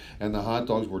big, and the hot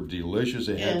dogs were delicious.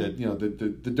 They had that,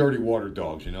 the dirty water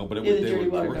dogs, but the dirty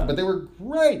water dogs. but they were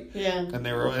great. Yeah. And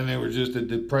they were just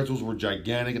the pretzels were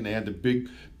gigantic, and they had the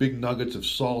big nuggets of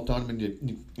salt on them,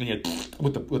 and you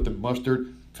with the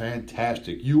mustard.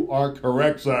 Fantastic. You are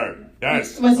correct, sir.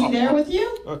 Yes. Was he there with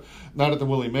you? Not at the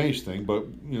Willie Mays thing, but,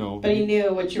 But he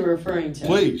knew what you were referring to.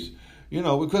 Please.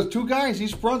 Because two guys,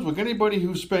 East Brunswick, anybody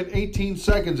who spent 18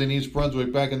 seconds in East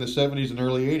Brunswick back in the 70s and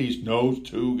early 80s knows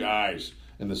two guys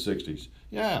in the 60s.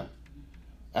 Yeah.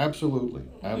 Absolutely.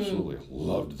 Absolutely.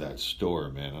 Loved that store,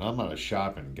 man. And I'm not a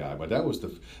shopping guy, but that was the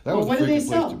what did they freaking place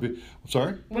sell? to be. I'm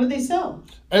sorry? What did they sell?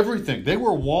 Everything. They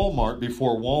were Walmart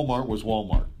before Walmart was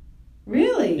Walmart.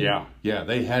 Really? Yeah,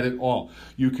 they had it all.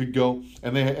 You could go,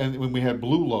 and when we had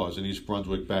blue laws in East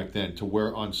Brunswick back then, to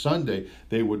where on Sunday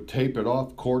they would tape it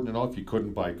off, cordon it off. You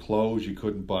couldn't buy clothes. You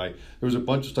couldn't buy. There was a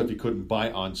bunch of stuff you couldn't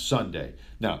buy on Sunday.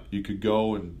 Now you could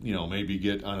go and maybe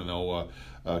get a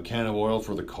can of oil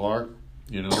for the car.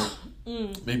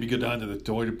 Maybe go down to the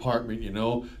toy department.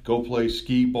 Go play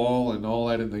skee ball and all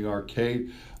that in the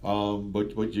arcade.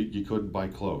 But you couldn't buy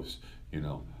clothes.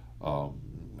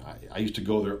 I used to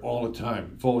go there all the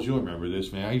time. Foles, you'll remember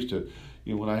this, man. I used to,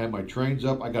 when I had my trains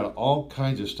up, I got all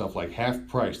kinds of stuff like half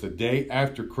price. The day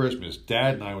after Christmas,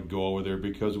 Dad and I would go over there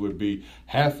because it would be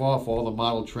half off all the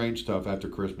model train stuff after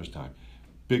Christmas time.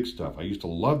 Big stuff. I used to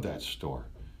love that store.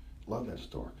 Love that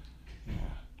store. Yeah.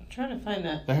 I'm trying to find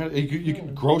that. They had you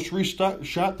could grocery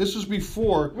shop. This is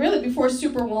before. Really, before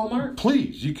Super Walmart?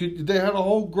 Please, they had a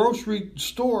whole grocery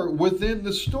store within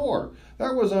the store.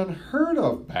 That was unheard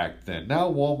of back then.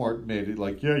 Now Walmart made it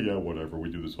like, yeah, whatever.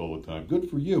 We do this all the time.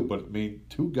 Good for you. But,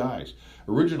 two guys.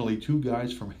 Originally, two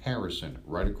guys from Harrison,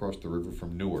 right across the river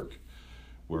from Newark,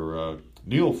 where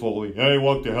Neil Foley, he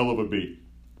walked a hell of a beat.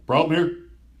 Problem here?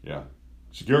 Yeah.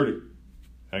 Security.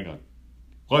 Hang on.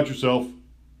 Watch yourself.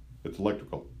 It's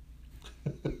electrical.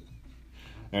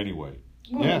 Anyway.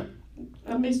 Well, yeah.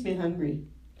 That makes me hungry.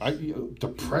 And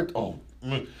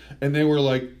they were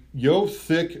like, yo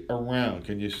thick around.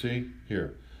 Can you see?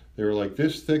 Here. They were like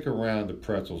this thick around, the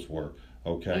pretzels were.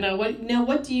 Okay. Now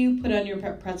what do you put on your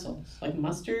pretzels? Like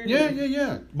mustard?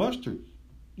 Yeah. Mustard.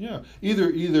 Yeah.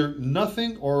 Either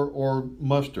nothing or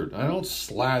mustard. I don't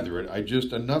slather it. I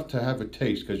just enough to have a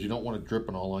taste because you don't want it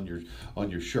dripping all on your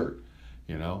shirt,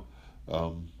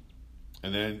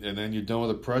 And then you're done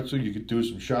with the pretzel. You could do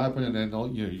some shopping, and then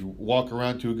you walk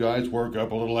around, two guys, work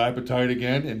up a little appetite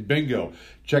again, and bingo,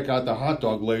 check out the hot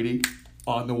dog lady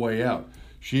on the way out.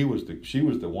 She was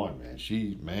the one, man.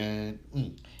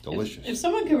 Delicious. If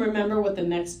someone can remember what the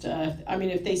next,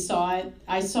 if they saw it,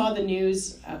 I saw the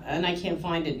news, and I can't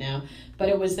find it now, but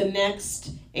it was the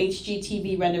next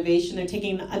HGTV renovation. They're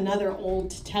taking another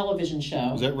old television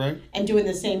show. Is that right? And doing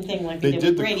the same thing like they did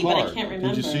with Brady, but I can't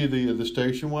remember. Did you see the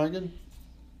station wagon?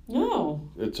 No.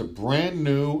 It's a brand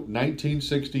new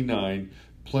 1969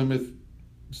 Plymouth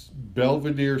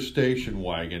Belvedere station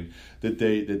wagon that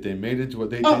they made into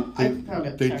what they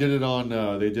did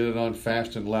it on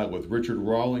Fast and Loud with Richard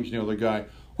Rawlings, the guy.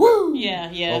 Woo!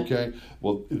 Yeah. Okay.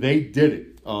 Well, they did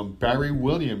it. Barry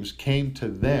Williams came to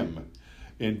them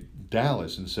in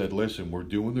Dallas and said, "Listen, we're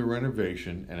doing the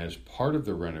renovation, and as part of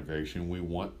the renovation, we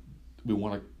want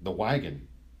the wagon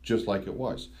just like it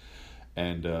was."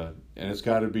 And it's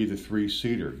got to be the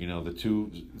 3-seater, the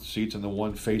 2 seats and the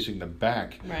one facing the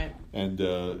back. Right. And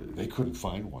they couldn't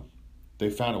find one. They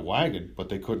found a wagon, but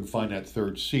they couldn't find that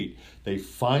 3rd seat. They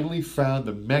finally found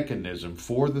the mechanism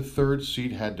for the 3rd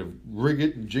seat, had to rig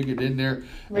it and jig it in there.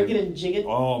 Rig it and jig it?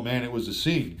 Oh, man, it was a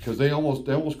scene because they almost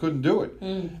couldn't do it.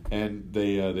 And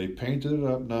they painted it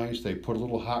up nice. They put a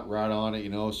little hot rod on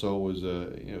it, so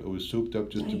it was souped up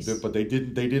just nice. a bit, but they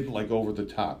didn't like over the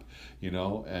top,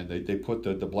 and they put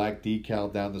the black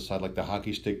decal down the side, like the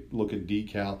hockey stick looking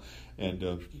decal, and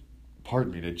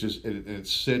pardon me, it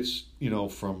sits,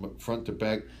 from front to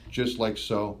back just like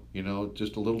so,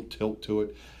 just a little tilt to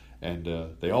it, and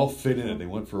they all fit in it. They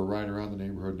went for a ride around the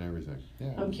neighborhood and everything.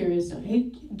 Yeah. I'm curious now.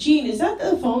 Hey, Gene, is that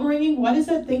the phone ringing? Why does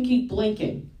that thing keep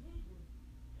blinking?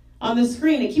 On the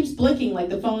screen, it keeps blinking like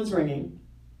the phone's ringing.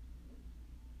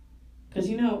 Because,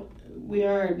 we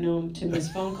are known to miss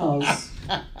phone calls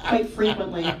quite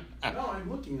frequently. No, I'm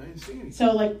looking. I didn't see anything.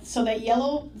 So that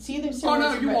yellow, see there's. Oh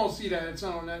no, you won't see that. It's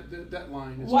not on that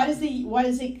line. Why does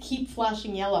it keep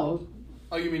flashing yellow?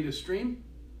 Oh, you mean the stream?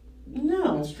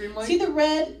 No. The stream light? See the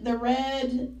red.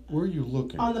 Where are you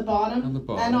looking? On the bottom. On the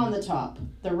bottom. And on the top.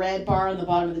 The red bar on the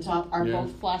bottom of the top are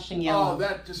both flashing yellow. Oh,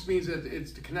 that just means that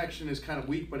the connection is kind of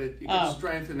weak, but it gets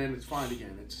strengthened and it's fine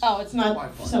again. It's not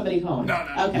Wi-Fi. Somebody calling. No.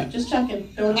 Okay, just checking.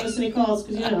 Don't miss any calls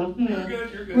because You're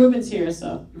good. Ruben's here,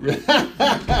 so.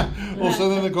 Well, so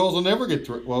then the calls will never get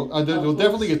through. Well, they'll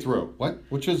definitely get through. What?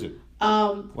 Which is it?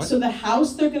 So the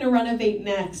house they're going to renovate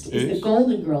next is the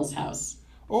Golden Girls house.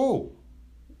 Oh.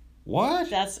 What?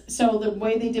 That's so the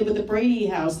way they did with the Brady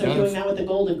house. They're doing that with the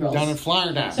Golden Girls. Down in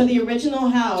Florida. So the original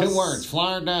house. 2 words,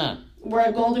 Florida.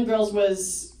 Where Golden Girls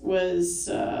was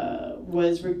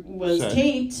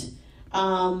taped.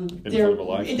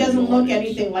 It doesn't look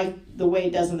anything like the way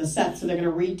it does on the set, so they're going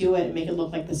to redo it and make it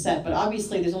look like the set. But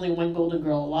obviously, there's only one Golden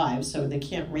Girl alive, so they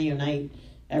can't reunite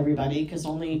everybody because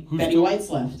only Betty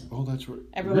White's left. Oh, that's right.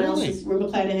 Everyone else is Rue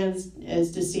McClanahan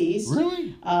is deceased.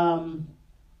 Really?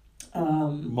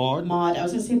 Maud. I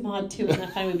was going to say Maud too. Isn't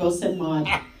that funny? We both said Maud.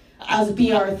 I was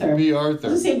B. Arthur. B. I Arthur. was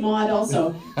going to say Maud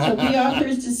also. So B. Arthur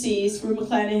is deceased. Rue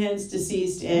McClanahan's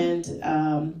deceased, and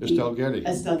Estelle Getty.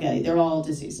 They're all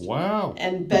deceased. Wow.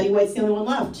 And Betty White's the only one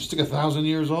left. Just like 1,000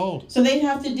 years old. So they'd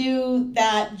have to do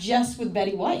that just with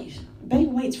Betty White. Betty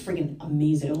White's freaking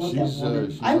amazing. I love that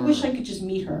woman. I wish I could just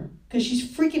meet her because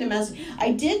she's freaking amazing.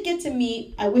 I did get to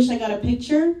meet. I wish I got a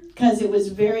picture because it was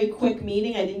a very quick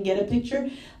meeting. I didn't get a picture,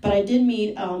 but I did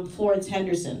meet Florence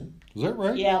Henderson. Is that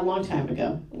right? Yeah, a long time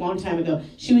ago.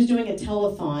 She was doing a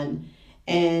telethon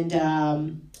and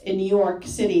in New York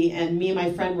City, and me and my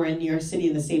friend were in New York City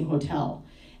in the same hotel,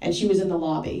 and she was in the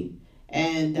lobby.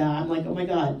 And I'm like, oh my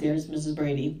God, there's Mrs.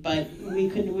 Brady. But we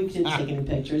didn't take any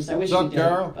pictures. I wish we did.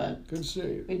 Carol? But good to see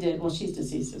you. We did. Well, she's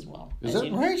deceased as well. Is that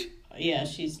right? Yeah,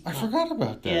 she's. I forgot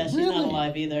about that. Yeah, she's really? not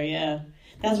alive either. Yeah,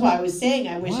 that's why I was saying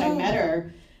I wish I met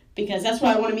her. Because that's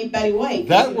why I want to meet Betty White.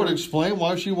 That would explain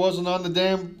why she wasn't on the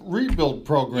damn rebuild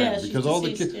program. Yeah, because all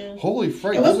deceased, the kids. yeah. Holy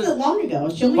frick! It wasn't that long ago.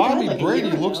 She only Bobby died like Brady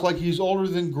a year looks ago. like he's older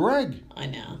than Greg. I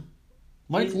know.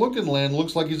 Mike Lookinland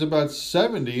looks like he's about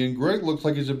 70, and Greg looks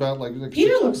like he's about like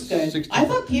Peter looks good. 60. I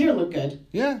thought Peter looked good.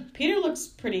 Yeah. Peter looks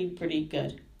pretty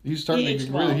good. He's starting to aged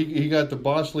really. well. He got the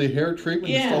Bosley hair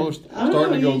treatment. Yeah. He's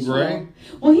starting to go gray.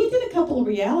 Well, he did a couple of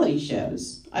reality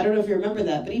shows. I don't know if you remember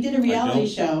that, but he did a reality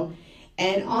show.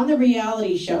 And on the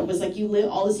reality show, it was like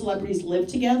all the celebrities live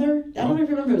together. I don't know if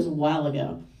you remember, it was a while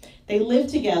ago. They lived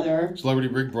together. Celebrity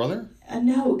Big Brother?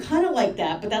 No, kind of like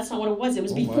that, but that's not what it was. It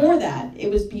was before that.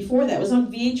 It was on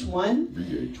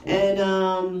VH1. And,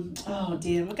 oh,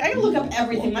 damn. Look, I gotta look up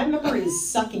everything. My memory is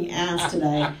sucking ass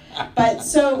today. But,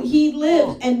 so he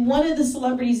lived, and one of the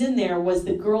celebrities in there was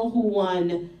the girl who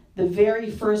won the very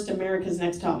first America's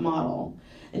Next Top Model.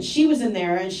 And she was in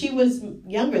there, and she was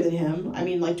younger than him. I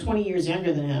mean, like 20 years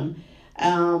younger than him.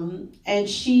 And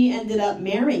she ended up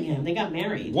marrying him. They got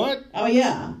married. What? Oh,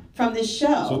 yeah. From this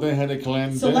show. So they had a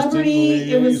clandestine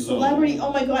Celebrity. It was liaison. Celebrity.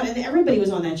 Oh, my God. And everybody was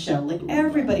on that show. Like,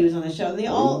 everybody was on that show. They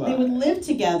would live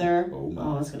together.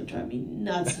 Oh, it's going to drive me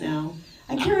nuts now.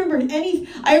 I can't remember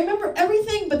I remember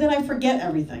everything, but then I forget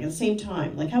everything at the same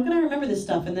time. Like, how can I remember this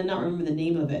stuff and then not remember the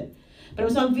name of it? But it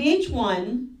was on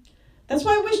VH1. That's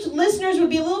why I wish listeners would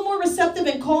be a little more receptive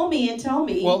and call me and tell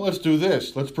me. Well, let's do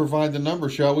this. Let's provide the number,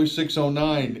 shall we?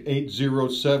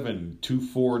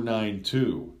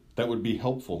 609-807-2492. That would be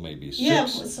helpful, maybe.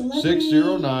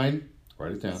 609,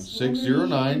 write it down,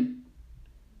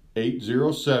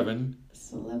 609-807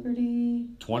 Celebrity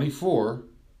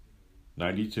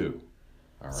 2492.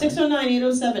 All right.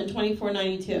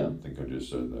 609-807-2492. I think I just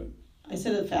said that. I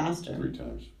said it faster. 3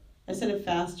 times. I said it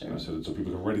faster. I said it so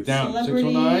people can write it down.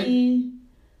 Celebrity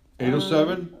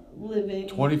 609-807 living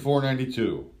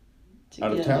 2492.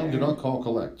 Out of town, do not call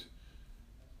collect.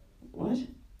 What?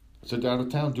 I said out of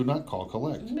town, do not call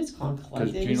collect. Nobody's calling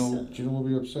collect. Because Gino will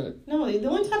be upset. No, the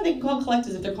only time they can call collect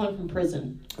is if they're calling from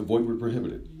prison. Avoid where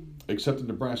prohibited. Except in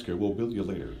Nebraska, we'll bill you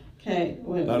later. Okay.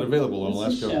 Not available in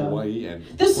Alaska, Hawaii, and...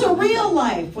 The Surreal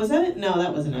Life! Was that it? No,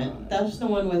 that wasn't it. That was the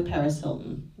one with Paris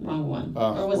Hilton. Wrong one.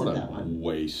 Or was it that one?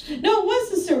 Waste. No, it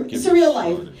was the Surreal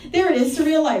Life. There it is,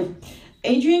 Surreal Life.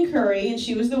 Adrienne Curry, and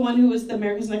she was the one who was the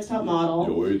America's Next Top Model.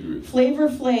 Yo, Adrienne. Flavor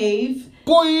Flav.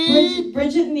 Boy!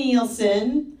 Bridget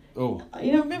Nielsen. Oh.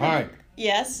 You know, remember? Hi.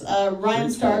 Yes. Ryan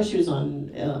Starr, she was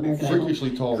on American Idol.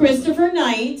 Freakishly tall. Christopher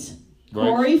Knight. Right.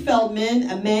 Corey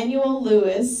Feldman. Emmanuel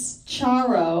Lewis.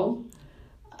 Charo.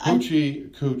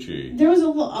 Coochie. There was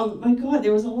oh my God,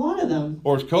 there was a lot of them.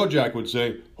 Or as Kojak would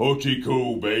say, Hoochie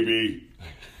Coo, baby.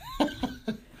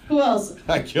 Who else?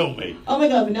 That killed me. Oh my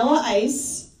God, Vanilla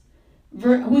Ice.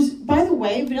 Who's, by the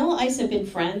way, Vanilla Ice have been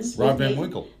friends. Rob Van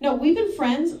Winkle. No, we've been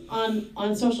friends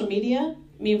on social media.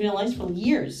 Me and Vanilla Ice for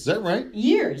years. Is that right?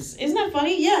 Years. Isn't that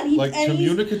funny? Yeah. Like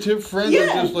communicative friends?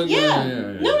 Yeah, Just like,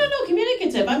 yeah. No,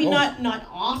 communicative. I mean, not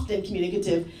often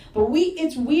communicative, but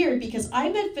it's weird because I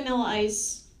met Vanilla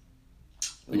Ice.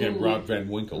 Again, Rob Van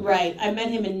Winkle. Right. I met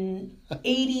him in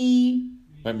 80.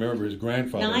 I remember his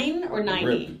grandfather. 9 or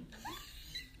 90.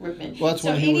 Ripman. Well, that's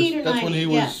when he was. That's when he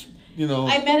was. You know.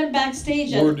 I met him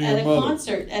backstage at a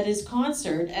concert. At his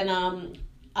concert, and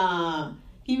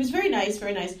he was very nice,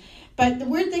 very nice. But the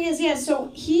weird thing is,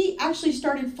 so he actually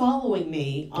started following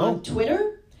me on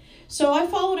Twitter. So I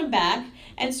followed him back.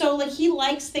 And so, like, he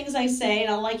likes things I say,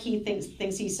 and I like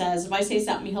things he says. If I say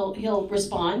something, he'll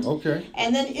respond. Okay.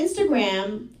 And then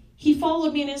Instagram, he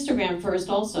followed me on Instagram first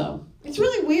also. It's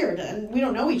really weird, and we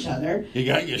don't know each other. You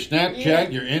got your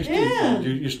Snapchat, your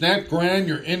Snapgram,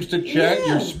 your InstaChat,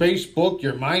 your Facebook,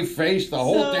 your MyFace, the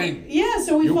whole thing. Yeah,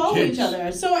 so we follow each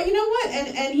other. So you know what?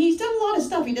 And he's done a lot of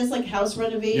stuff. He does like house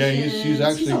renovations. Yeah, he's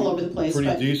actually all over the place.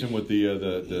 Pretty decent with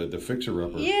the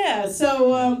fixer-upper. Yeah,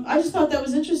 so I just thought that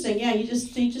was interesting. Yeah, he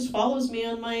just follows me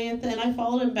on my, and I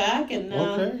followed him back, and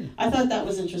I thought that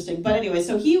was interesting. But anyway,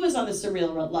 so he was on the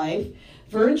Surreal Life.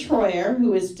 Vern Troyer,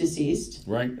 who is deceased.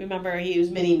 Right. Remember, he was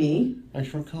Mini-Me. I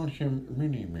shall call him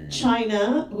Mini-Me.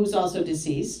 China, who's also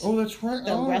deceased. Oh, that's right.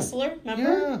 The wrestler, remember?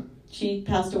 Yeah. She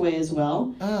passed away as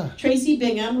well. Tracy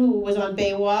Bingham, who was on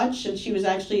Baywatch, and she was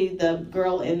actually the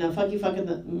girl in the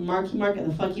the Marky Mark and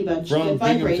the Funky Bunch. From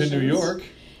Binghamton, New York.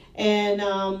 And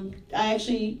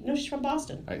she's from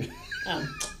Boston.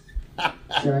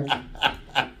 Jerk.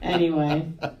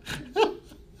 Anyway.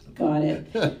 Got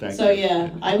it. So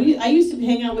yeah, I used to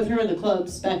hang out with her in the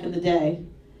clubs back in the day.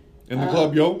 In the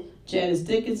club, yo? Janice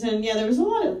Dickinson. Yeah, there was a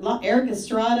lot. Eric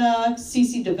Estrada,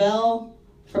 Cece DeVille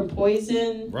from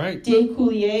Poison. Right. Dave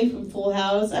Coulier from Full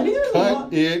House. I mean, there was a lot.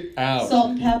 Cut it out.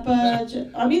 Salt and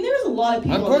Pepper. I mean, there was a lot of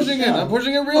people. I'm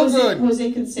pushing it real good.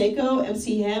 Jose Canseco,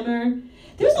 MC Hammer.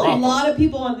 There's a lot of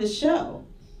people on this show.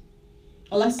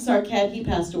 Alexis Arquette, he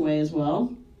passed away as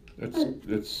well.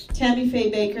 It's Tammy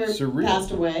Faye Baker surreal. Passed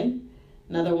away.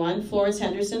 Another one. Florence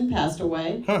Henderson passed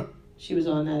away. Huh. She was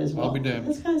on that as well. I'll be damned.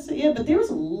 That's kind of but there was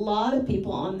a lot of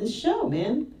people on this show,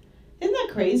 man. Isn't that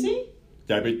crazy?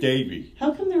 Debbie Davy.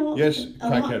 How come they're all... Yes,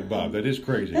 Crackhead Bob. That is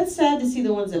crazy. That's sad to see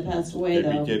the ones that passed away,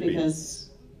 Debbie, though, Debbie. because...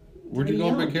 Where'd you go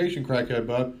on vacation, Crackhead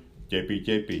Bob?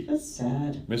 Debbie. That's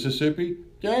sad. Mississippi?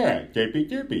 Yeah,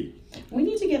 Debbie. We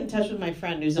need to get in touch with my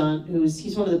friend he's one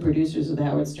of the producers of the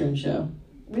Howard Stern Show.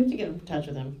 We have to get in touch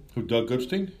with him. Who, Doug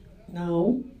Goodstein?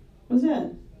 No. Who's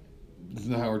that?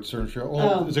 The Howard Stern Show.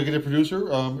 Oh, executive producer,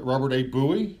 Robert A.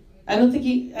 Bowie. I don't think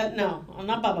he... no, I'm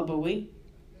not Baba Bowie.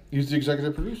 He's the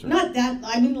executive producer. Not that...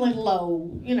 I mean, like, low.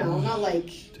 Not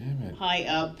like... Damn it. High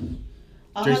up.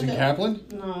 Jason Kaplan?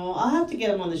 No, I'll have to get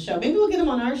him on the show. Maybe we'll get him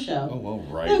on our show. Oh, well,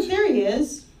 right. Look, there he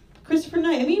is. Christopher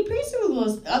Knight. I mean, basically,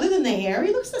 other than the hair,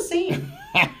 he looks the same.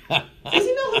 Does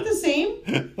he not look the same?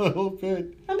 A little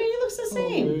bit. I mean, he looks the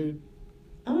same.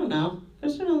 I don't know.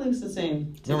 Christopher Knight looks the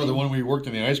same. Remember the one we worked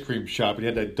in the ice cream shop? He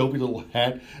had that dopey little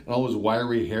hat, and all his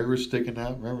wiry hair was sticking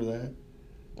out. Remember that?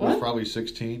 He was probably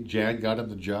 16. Jan got him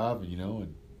the job,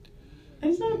 and...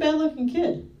 He's not a bad-looking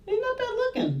kid. He's not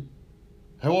bad-looking.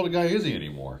 How old a guy is he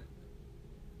anymore?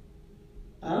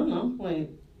 I don't know. Wait.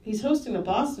 He's hosting the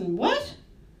Boston... What?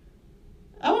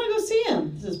 I want to go see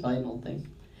him. This is probably an old thing.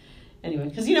 Anyway,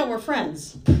 because, we're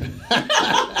friends.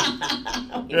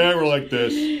 Yeah, we're like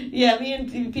this. Yeah, me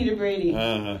and Peter Brady.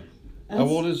 How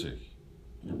old is he?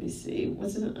 Let me see.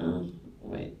 What's it?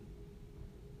 Wait.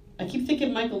 I keep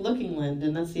thinking Michael Lookingland,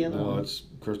 and that's the other one. No, it's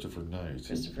Christopher Knight.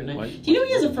 Christopher Knight. Do you know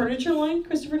he has a furniture line,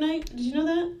 Christopher Knight? Did you know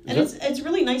that? And it's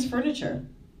really nice furniture.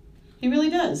 He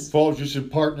really does. Falls, you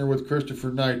should partner with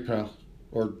Christopher Knight, pal.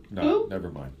 Or, no, Who?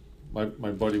 Never mind. My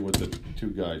buddy with the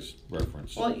two guys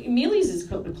reference. Well, Mealy's is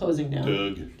closing down.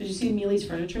 Doug. Did you see Mealy's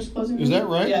Furniture's closing down? Is that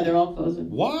right? Yeah, they're all closing.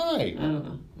 Why? I don't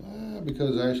know.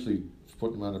 Because Ashley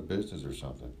put him out of business or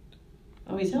something.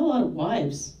 Oh, he's had a lot of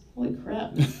wives. Holy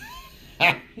crap.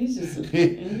 He's just...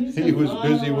 he was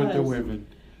busy with the women.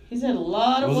 He's had a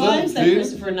lot of wives, that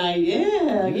Christopher Knight.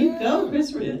 Yeah, you go,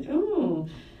 Christopher. Oh.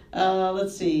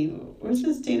 Let's see. Where's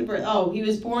his date of birth? Oh, he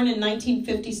was born in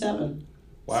 1957.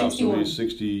 Wow, 61. so he's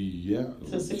 60, yeah.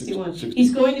 So 61. 60.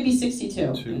 He's going to be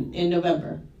 62 in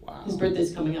November. Wow. His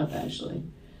birthday's coming up, actually.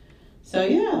 So,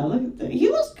 yeah, look at that. He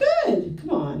looks good.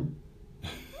 Come on.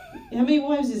 How many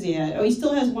wives has he had? Oh, he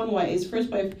still has one wife. His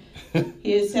first wife,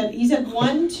 he's had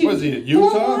 1, 2, Was he at Utah?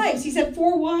 4 wives. He's had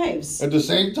 4 wives. At the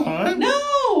same time? No!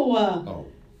 Oh.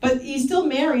 But he's still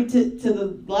married to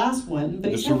the last one.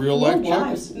 But he's had 4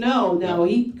 wives. Chick? No.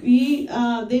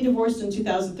 They divorced in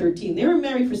 2013. They were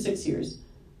married for 6 years.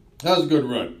 That was a good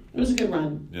run. It was a good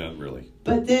run. Yeah, really.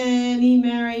 But then he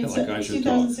married, Like in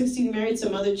 2016, he married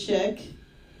some other chick.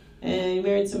 And he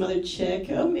married some other chick.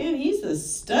 Oh, man, he's a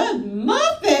stud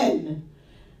muffin.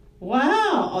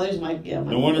 Wow. Oh, there's my... Yeah,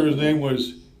 no wonder his name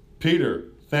was Peter.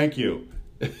 Thank you.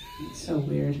 So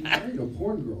weird. He married a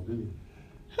porn girl, didn't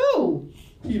he? Who?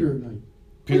 Peter Knight.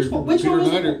 Which one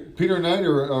was Peter Knight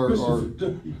or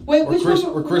Wait, which one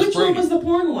one was the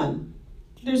porn one?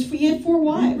 He had 4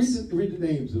 wives. Read the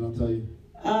names and I'll tell you.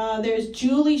 There's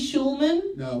Julie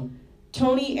Schulman, No.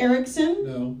 Tony Erickson,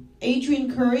 No.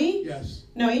 Adrian Curry. Yes.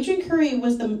 No, Adrian Curry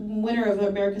was the winner of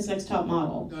America's Next Top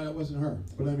Model. No, that wasn't her.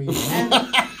 But I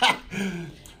mean.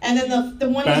 And then the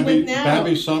one he's with now.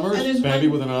 Babby Summers? and there's Babby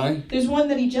one- with an I? There's one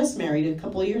that he just married a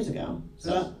couple of years ago.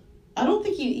 So I don't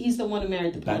think he's the one who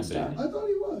married the porn That's it. star. I thought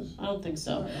he was. I don't think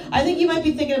so. I think you might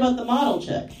be thinking about the model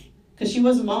chick. Because she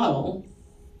was a model.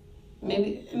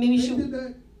 Maybe They she... did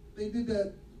that. They did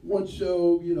that one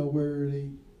show, you know, where they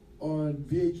on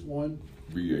VH1.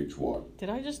 VH1. Did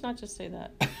I not just say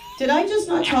that? Did I just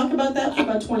not talk about that for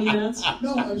about 20 minutes?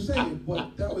 No, I'm saying,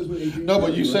 but that was with Adrian. No, but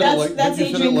Curry, you right? said it like That's you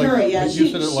said it Adrian like Curry, yeah. you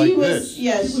She- said it she like was- this.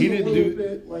 yeah, She was He a didn't little do.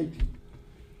 bit like.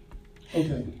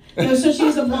 Okay. No, so she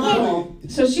was a model.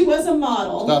 So she was a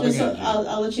model. Stop Just so again.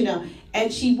 I'll let you know.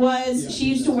 And she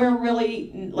used to wear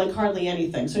really, like, hardly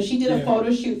anything. So she did a Yeah.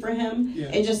 photo shoot for him Yeah.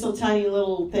 and just little tiny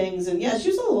little things. And yeah, she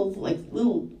was a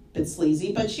little bit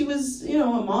sleazy, but she was, a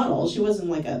model. She wasn't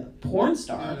like a porn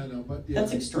star. No, but yeah,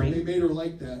 That's extreme. They made her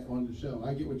like that on the show.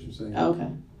 I get what you're saying. Okay.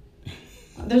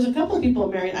 There's a couple of people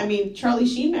married. I mean, Charlie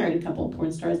Sheen married a couple of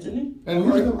porn stars, didn't he? And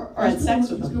Or, who's, or had sex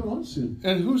with He's them. coming on soon.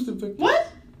 and who's the victim? What?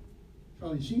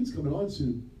 Charlie Sheen's coming on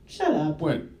soon. Shut up.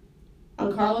 When?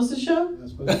 On Carlos's show?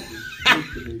 That's supposed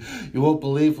to be. You won't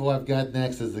believe who I've got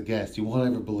next as a guest. You won't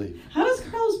ever believe. How does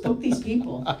Carlos book these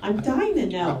people? I'm dying to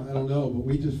know. I don't know, but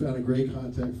we just found a great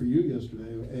contact for you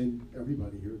yesterday, and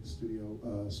everybody here at the studio,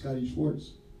 Scotty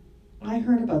Schwartz. I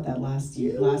heard about that last He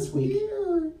was week.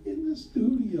 here in the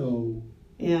studio.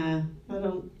 Yeah, I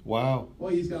don't. Wow.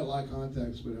 Well, he's got a lot of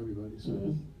contacts with everybody.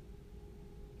 So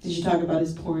Did you talk about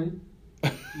his porn?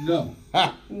 no,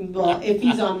 Well, if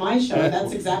he's on my show,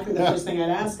 that's exactly the first thing I'd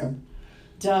ask him.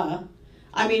 Duh.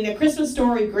 I mean, A Christmas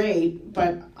Story, great,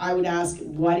 but I would ask,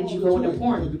 why did you go into We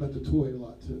porn? talked about the toy a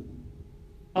lot too.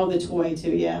 Oh, the toy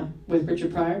too, yeah, with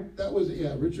Richard Pryor That was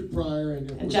Richard Pryor and,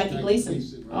 of and course, Jackie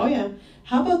Gleason. right? Oh yeah.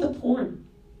 How about the porn?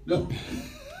 No,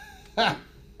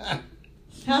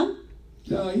 Huh?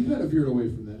 no, he kind of veered away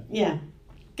from that. Yeah.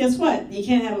 Guess what? You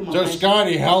can't have him on So my show.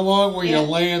 Scotty, how long were Yeah. you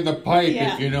laying the pipe?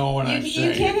 Yeah. If you know what I'm You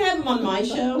saying. can't have him on my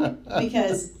show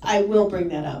because I will bring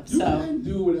that up. You So, can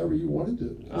do whatever you want to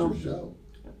do. It's Oh. your show,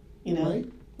 you know. right?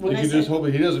 When You I can say, just hope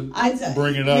he doesn't I'd say,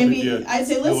 bring it up. maybe if you I'd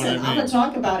say, know what listen, I I'm mean. going to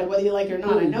talk about it whether you like it or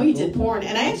not. I know you did porn,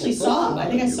 and I actually saw. I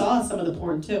think I saw some of the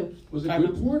porn too. Was it I good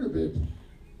remember. porn or bad?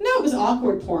 No, it was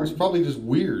awkward porn. It's probably just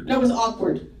weird. No, it was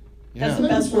awkward. That's Yeah. the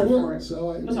best word for it.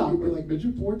 So It was you awkward. like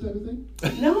midget porn type of thing?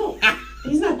 No,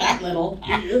 he's not that little.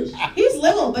 He is. He's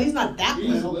little, but he's not that He's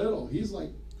little. little. He's like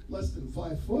less than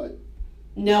 5 foot.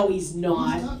 No, he's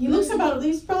not. He's not He looks big. about.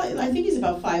 He's probably. I think he's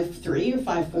about 5'3" or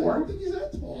I 5'4". don't think he's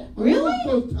that tall. Really? I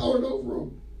both towered over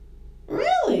him.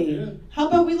 Really? Yeah. How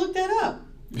about we look that up?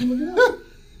 You look it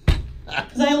up.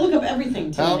 Because I look up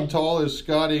everything How today. tall is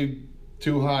Scotty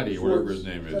Too Hottie, or whatever his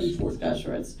name Scotty is? Schwartz. Scott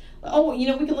Schwartz. Oh, we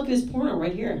can look at his porno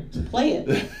right here. Play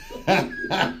it.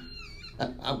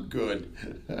 I'm good.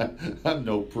 I'm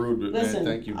no prude, but Listen,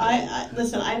 man, thank you.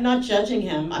 listen. I'm not judging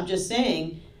him. I'm just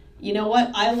saying. You know what?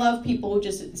 I love people who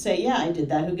just say, "Yeah, I did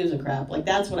that." Who gives a crap? Like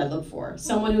that's what I look for.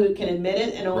 Someone who can admit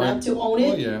it and own Right. up to own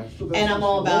it. Oh, yeah. So that's And I'm what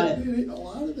all about they it. did A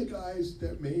lot of the guys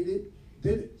that made it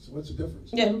did it. So what's the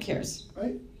difference? Yeah, who cares?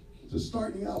 Right? Just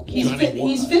starting out. He's Johnny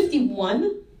he's Wise.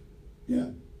 51. Yeah.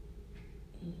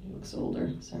 He looks older.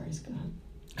 Sorry,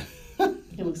 Scott.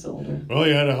 He looks older. Well,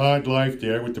 he had a hard life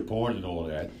there with the porn and all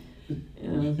that.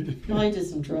 Yeah. Probably did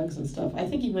some drugs and stuff. I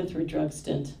think he went through a drug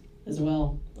stint as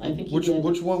well. I think he Which did.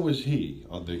 one was he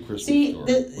on the Christmas See, story?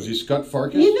 Was he Scott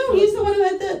Farkas? You know, he's the one who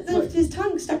had Flick. his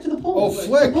tongue stuck to the pole. Oh,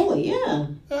 Flick. The pulley, yeah.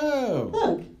 Oh.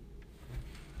 Look.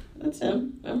 That's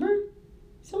him. Remember?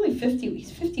 He's only 50.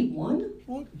 He's 51?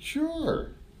 Well,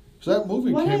 sure. So that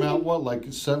movie Why came did I out, think- what, like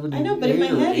 78 I know, but in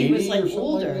my or head 80 he was or like something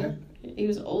older. He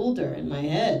was older in my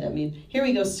head. I mean, here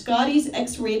we go. Scotty's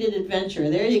X-rated adventure.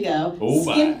 There you go. Oh,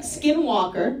 my.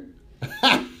 Skinwalker.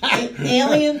 Like that?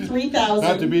 Alien 3000.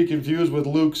 Not to be confused with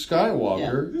Luke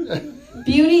Skywalker.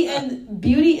 Beauty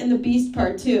and the Beast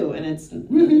Part 2, and it's a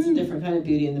different kind of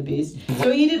Beauty and the Beast.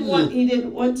 So he did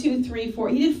one, 2, 3, 4.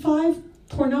 He did 5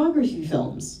 pornography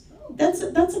films. That's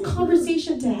a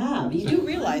conversation to have. You do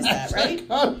realize that, right?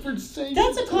 Conversation.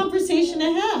 That's a conversation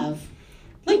to have.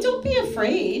 Like, don't be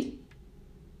afraid.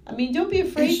 I mean, don't be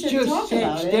afraid to talk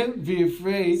about it. Don't be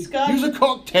afraid. Scott, Use a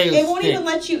cocktail It won't stick. even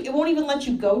let you. It won't even let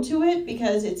you go to it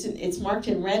because it's marked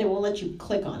in red. It won't let you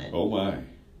click on it. Oh my!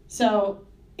 So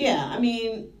yeah, I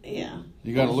mean, yeah.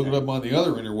 You got to look it up on the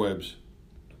other interwebs.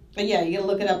 But yeah, you gotta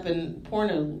look it up in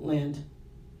porno land.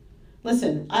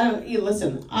 Listen, I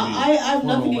have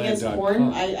nothing against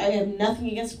porn. pornoland.com. I have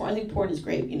nothing against porn. I think porn is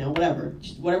great.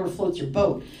 Whatever floats your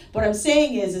boat. What I'm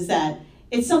saying is that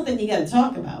it's something you got to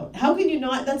talk about. How can you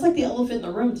not? That's like the elephant in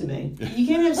the room to me. You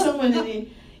can't have someone.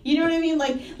 You know what I mean?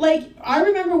 Like I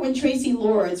remember when Tracy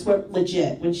Lords went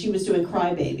legit when she was doing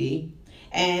Crybaby.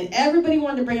 And everybody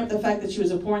wanted to bring up the fact that she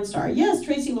was a porn star. Yes,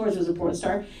 Tracy Lords was a porn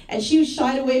star. And she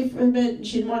shied away from it.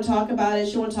 She didn't want to talk about it.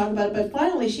 She didn't want to talk about it. But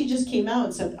finally, she just came out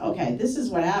and said, okay, this is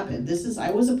what happened.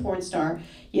 I was a porn star.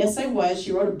 Yes, I was.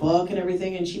 She wrote a book and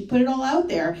everything. And she put it all out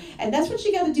there. And that's what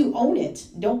you got to do. Own it.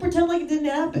 Don't pretend like it didn't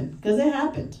happen. Because it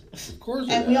happened. Of course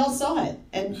And we all saw it.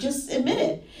 And just admit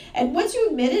it. And once you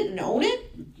admit it and own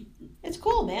it, it's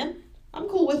cool, man. I'm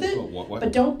cool with it. What?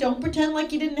 But don't pretend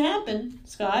like it didn't happen,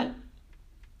 Scott.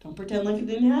 Don't pretend like it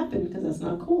didn't happen because that's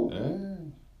not cool.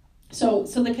 So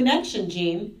the connection,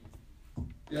 Gene.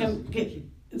 Yes.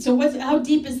 So how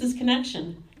deep is this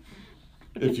connection?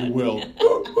 If you will.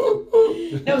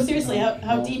 No, seriously,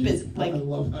 how deep is I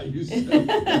love how you say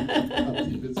how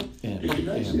deep is. The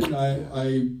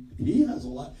connection, he has a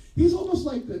lot. He's almost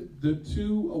like the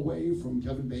two away from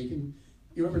Kevin Bacon.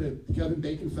 You remember the Kevin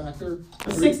Bacon factor?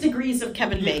 6 degrees of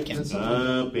Kevin Bacon.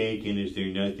 Bacon, is there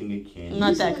nothing it can't?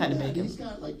 Not that kind of bacon. He's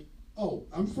got like, oh,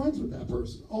 I'm friends with that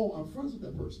person. Oh, I'm friends with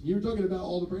that person. You were talking about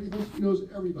all the Brady Bunch. He knows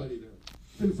everybody there.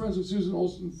 Been friends with Susan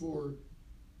Olsen for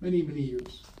many, many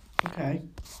years. Okay.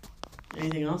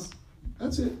 Anything else?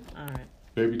 That's it. All right.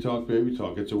 Baby talk.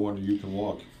 It's a wonder you can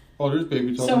walk. Oh, there's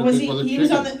baby talk. So was he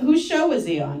was on whose show was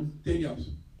he on? Danielle's.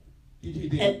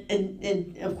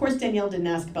 And of course Danielle didn't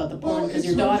ask about the porn because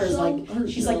your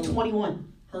daughter's she's like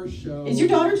 21. Her show. Is your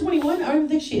daughter 21? I don't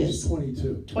think she is. She's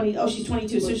 22. 20. Oh, she's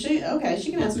 22. So she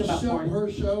can ask about porn.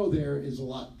 Her show there is a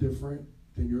lot different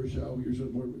than your show. Your show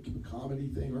is more of a comedy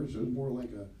thing. Her show is more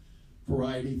like a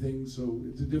variety thing. So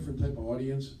it's a different type of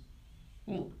audience.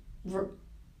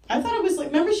 I thought it was like,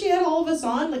 remember she had all of us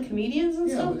on, like comedians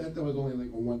and stuff? Yeah, but that was only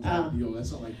like a one-time deal.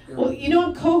 That's not like... Well,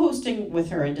 I'm co-hosting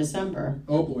with her in December.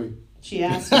 Oh, boy. She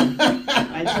asked me.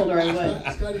 I told her I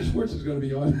would. Scotty Schwartz is going to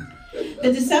be on.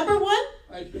 The December one?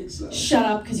 I think so. Shut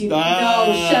up, because no,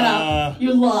 shut up.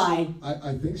 You lie.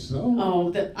 I think so.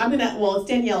 Oh, it's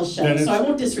Danielle's show, so I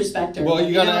won't disrespect her. Well,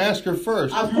 you got to ask her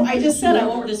first. I just said I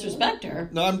won't disrespect her.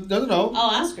 No.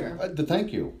 I'll ask her.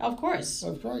 Thank you. Of course.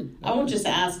 That's right. I won't just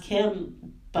ask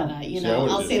him. But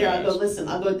I'll say to her, I'll go listen.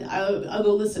 I'll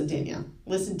go listen, Danielle.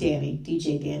 Listen, Danny,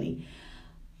 DJ Danny.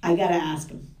 I gotta ask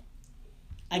him.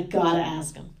 And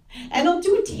I'll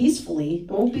do it tastefully.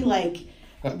 It won't be like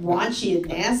raunchy and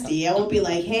nasty. I won't be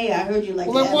like, hey, I heard you like.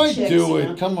 Well, then why chicks, do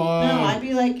it? Come on. No, I'd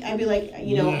be like,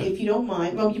 if you don't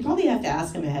mind. Well, you probably have to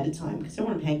ask him ahead of time because I don't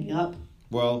want him hanging up.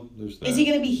 Well, there's that. Is he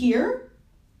gonna be here?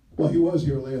 Well, he was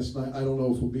here last night. I don't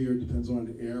know if he'll be here. It depends on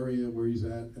the area where he's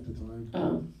at the time.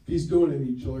 Oh. If he's doing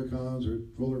any Chiller Cons or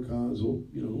Fuller Cons, he'll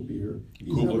be here.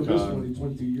 He's never missed one in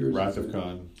 22 years. Wrath of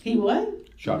Khan. He what?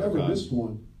 Shaka Never Khan. missed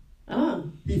one.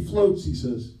 Oh. He floats, he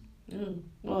says. Oh.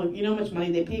 Well, you know how much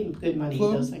money they pay him? Good money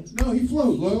for those things. No, he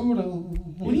floats.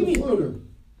 What do you mean? Floater.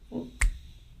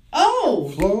 Oh!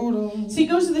 Float on. So he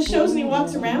goes to the shows and he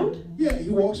walks around? Yeah, he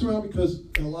walks around because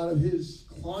a lot of his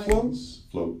clients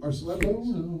are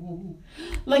celebrities.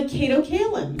 Like Kato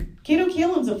Kalin. Kato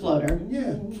Kalin's a floater.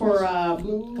 Yeah. For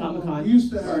Comic-Con. He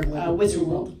used to have Wizard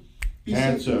World. He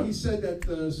said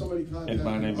that somebody contacted And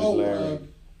my name is Larry.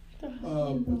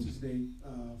 What's his name?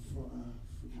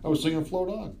 I was singing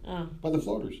Float On by the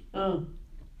Floaters. Oh.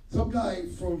 Some guy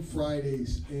from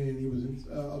Fridays, and he was in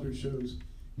other shows.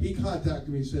 He contacted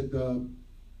me and said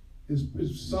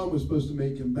his son was supposed to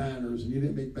make him banners, and he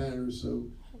didn't make banners, so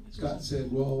Scott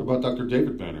said, well... What about Dr.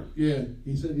 David Banner? Yeah,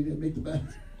 he said he didn't make the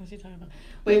banner. What's he talking about?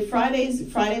 Wait, Friday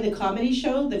the comedy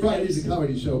show? Friday's the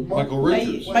comedy show. Michael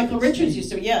Richards. Michael Richards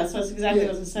used to, yes, that's exactly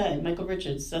what I was going to say. Michael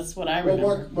Richards, that's what I remember.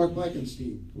 Well, Mark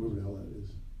Blankenstein, whoever the hell that is.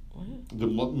 Mr.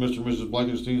 and Mrs.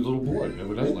 Blankenstein's little boy,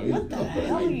 evidently. What the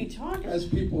hell are you talking about? As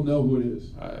people know who it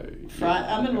is.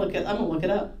 I'm gonna look it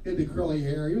up. He had the curly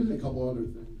hair. He was in a couple other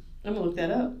things. I'm gonna look that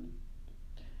up.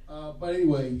 But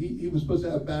anyway, he was supposed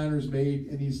to have banners made,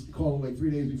 and he's calling like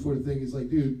 3 days before the thing. He's like,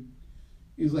 dude,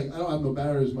 I don't have no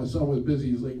banners. My son was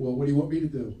busy. He's like, well, what do you want me to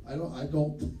do? I don't.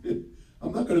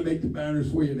 I'm not going to make the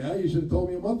banners for you now. You should have told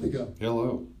me a month ago.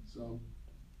 Hello. So.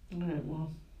 All right.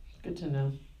 Well, good to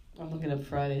know. I'm looking up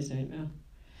Fridays right now.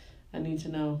 I need to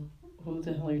know who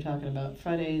the hell you're talking about.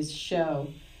 Friday's show.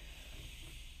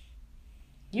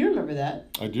 You remember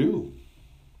that? I do.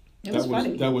 It was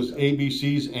funny. That was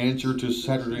ABC's answer to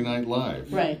Saturday Night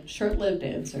Live. Right. Short-lived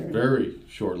answer. Very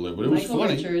short-lived, but it was Michael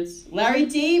funny. Richards. Larry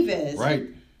Davis. Right.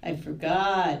 I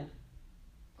forgot.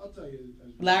 I'll tell you.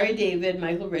 Larry David,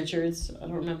 Michael Richards. I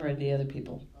don't remember any other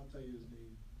people. I'll tell you his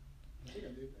name.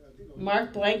 I think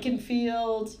Mark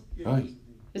Blankenfield. Yeah, Hi.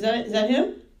 Is that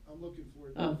him? I'm looking for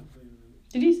it. Oh.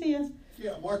 Did you say yes?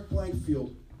 Yeah, Mark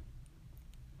Blankfield.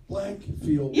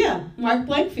 Blankfield. Yeah, Mark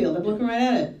Blankfield. I'm looking right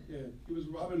at it. Yeah, he was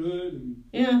Robin Hood and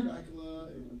Yeah. Dracula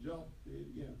and Jump.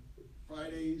 Yeah,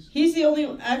 Fridays. He's the only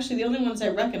ones I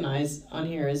recognize on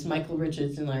here is Michael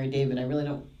Richards and Larry David. I really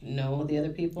don't know the other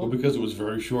people. Well, because it was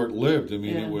very short-lived. I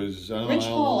mean, Yeah. it was... I don't Rich know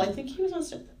how Hall, long. I think he was on...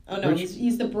 Oh, no,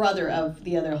 he's the brother of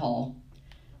the other Hall.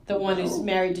 The one who's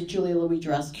married to Julia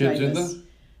Louis-Dreyfus. Kids in the?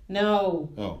 No.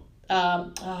 Oh.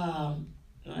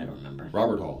 I don't remember.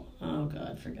 Robert Hall. Oh,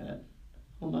 God, forget it.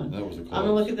 Hold on. That was the cause. I'm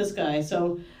going to look at this guy.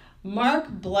 So, Mark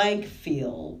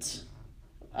Blankfield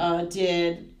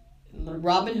did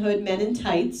Robin Hood, Men in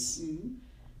Tights,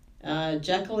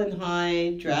 Jekyll and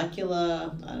Hyde,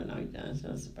 Dracula. I don't know.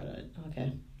 That's about it.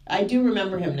 Okay. I do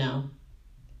remember him now.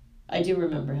 I do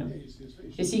remember him.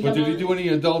 Is he? But did he do any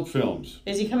adult films?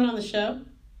 Is he coming on the show?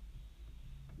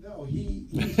 No,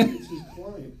 it's his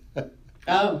client.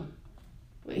 Oh,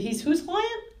 he's whose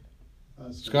client?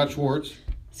 Scott Schwartz.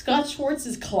 Scott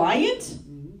Schwartz's client?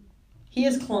 He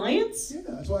has clients? Yeah,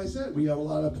 that's why I said we have a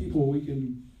lot of people we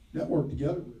can network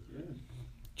together with. Yeah.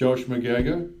 Josh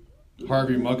McGregor.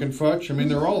 Harvey Muckenfutch. I mean,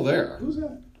 they're all there. Who's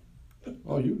that?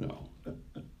 Oh, you know.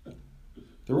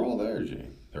 They're all there,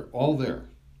 Gene. They're all there.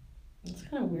 It's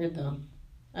kind of weird, though.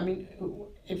 I mean,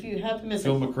 if you have him as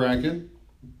Phil McCracken.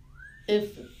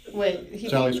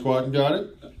 Sally Squadron got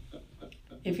it.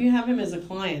 If you have him as a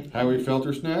client. Howie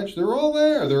Feltersnatch. They're all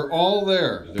there. They're all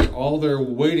there. They're all there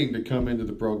waiting to come into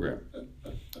the program.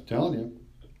 I'm telling you.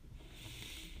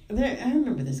 I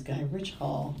remember this guy, Rich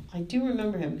Hall. I do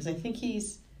remember him because I think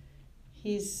he's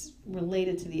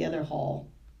related to the other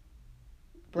Hall.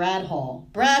 Brad Hall.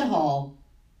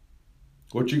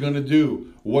 What you gonna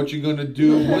do? What you gonna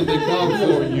do when they come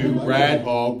for you? Brad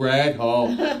Hall.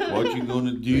 What you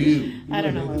gonna do? I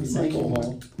don't know what I'm saying. Michael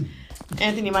Hall.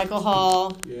 Anthony Michael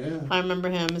Hall. Yeah. I remember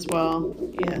him as well.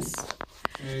 Yes.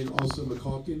 And also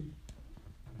McCalkin.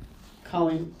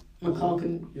 Colin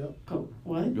McCulkin. Yep.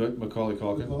 What? Good, Macaulay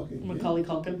Culkin. Macaulay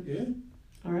Culkin. Yeah.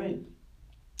 All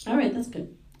right, that's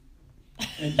good.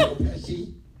 And Joe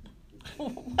Pesci. Where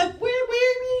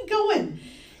are you going?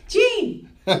 Gene,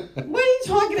 what are you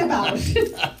talking about?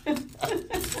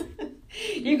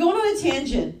 You're going on a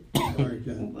tangent. Sorry,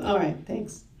 Ken. All right,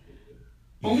 thanks.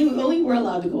 Only we're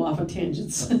allowed to go off on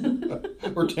tangents.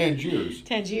 Or Tangiers.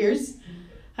 Tangiers.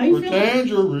 How you Or feeling?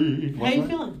 Tangerine. How you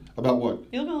feeling? About what?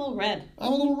 You're looking a little red.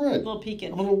 I'm a little red. A little peaked.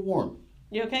 I'm a little warm.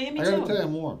 You okay? Yeah, me I too. gotta tell you,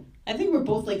 I'm warm. I think we're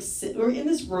both like sick. We're in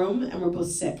this room and we're both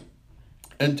sick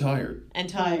And tired. and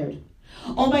tired.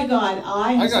 Oh my God!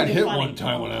 I got hit one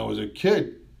time when I was a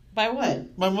kid. By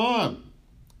what? My mom.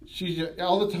 She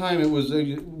all the time. It was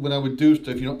when I would do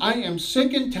stuff. I am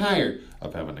sick and tired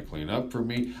of having to clean up for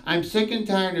me. I'm sick and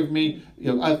tired of me.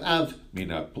 Of me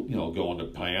not going to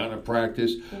piano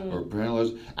practice or piano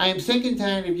lessons. I am sick and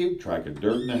tired of you tracking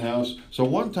dirt in the house. So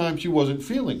one time she wasn't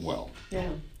feeling well.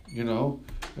 Yeah.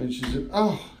 And she said,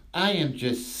 "Oh, I am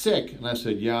just sick." And I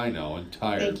said, "Yeah, I know, and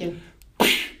tired." Thank you.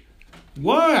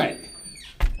 What?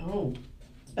 Oh.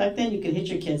 Back then, you could hit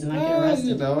your kids and not get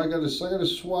arrested. I got a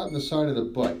swat in the side of the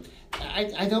butt.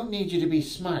 I don't need you to be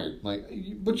smart, but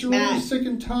you're really sick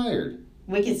and tired.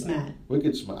 Wicked smart.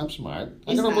 Wicked smart. I'm smart.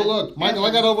 He's I got smart. overlooked. Michael,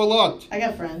 I got overlooked. I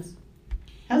got friends.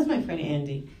 How's my friend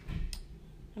Andy?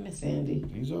 I miss Andy.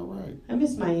 He's all right. I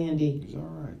miss my Andy. He's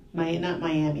all right. Not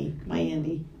Miami. My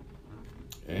Andy.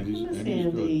 Andy's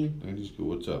Andy. good. Andy's good.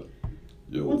 What's up?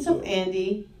 Yo, What's up,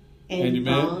 Andy? Andy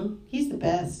man? Bong. He's the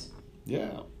best.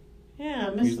 Yeah. Yeah,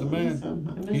 I miss He's the him.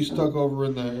 man. He's stuck over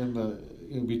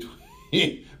in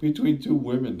between between two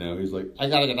women now. He's like, I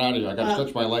gotta get out of here. I gotta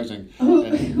stretch my legs. And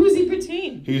who's he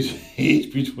between? He's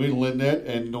between Lynette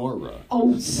and Nora.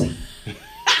 Oh.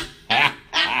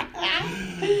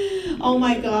 Oh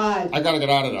my God. I gotta get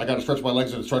out of there. I gotta stretch my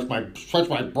legs and stretch my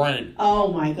brain.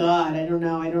 Oh my God. I don't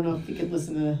know if you could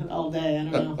listen to it all day. I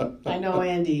don't know. I know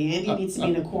Andy. Andy needs to be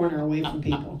in a corner away from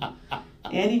people.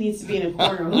 Andy needs to be in a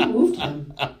corner. Who moved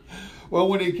him? Well,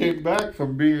 when he came back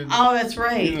from being... Oh, that's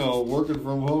right. Working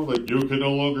from home, you can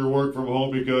no longer work from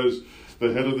home because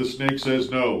the head of the snake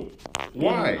says no.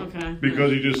 Why? Okay.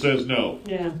 Because he just says no.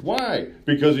 Yeah. Why?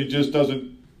 Because he just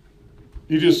doesn't...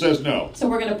 He just says no. So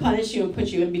we're going to punish you and put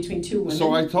you in between two women?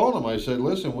 So I told him, I said,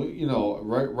 listen,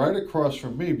 right across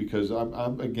from me, because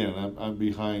I'm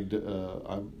behind,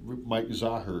 Mike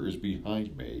Zaher is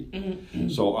behind me. Mm-hmm.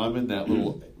 So I'm in that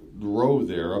little row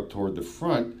there up toward the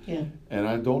front. Yeah. And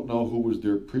I don't know who was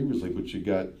there previously, but you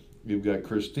got You've got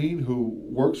Christine, who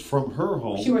works from her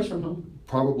home. She works from home.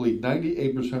 Probably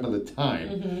 98% of the time.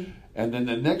 Mm-hmm. And then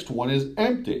the next one is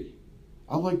empty.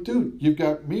 I'm like, dude, you've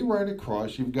got me right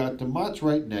across. You've got DeMott's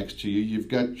right next to you. You've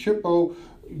got Chippo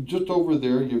just over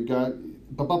there. You've got, you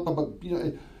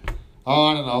know, oh,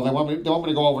 I don't know. They want me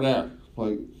to go over there.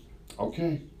 Like,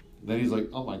 okay. Then he's like,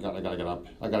 oh my God, I gotta get up.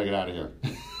 I gotta get out of here.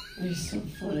 You're so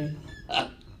funny.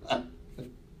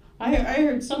 I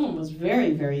heard someone was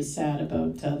very, very sad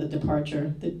about the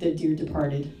departure, the dear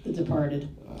departed, the departed.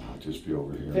 I'll just be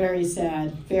over here. Very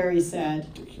sad, very sad.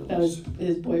 Ridiculous. That was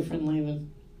his boyfriend leaving.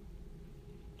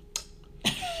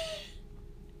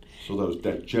 So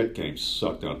that Jet game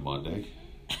sucked on Monday.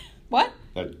 What?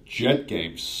 That Jet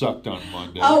game sucked on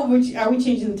Monday. Oh, are we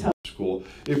changing the topic? School.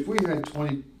 If we had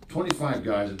 25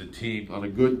 guys in the team on a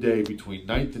good day between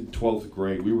 9th and 12th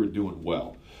grade, we were doing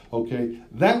well. Okay?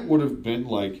 That would have been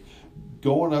like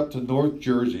going up to North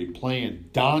Jersey playing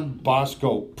Don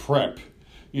Bosco Prep.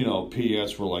 You know,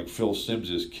 PS where like Phil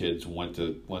Sims's kids went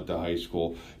to high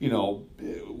school. You know,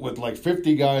 with like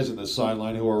 50 guys in the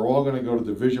sideline who are all going to go to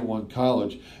Division I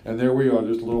college, and there we are,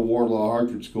 just a little Wardlaw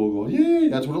Hartford school going, yay!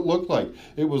 That's what it looked like.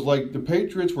 It was like the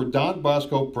Patriots were Don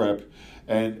Bosco Prep,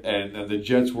 and the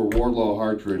Jets were Wardlaw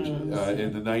Hartford in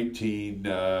the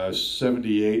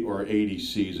 1978 or 80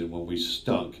 season when we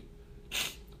stunk.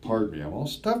 Pardon me, I'm all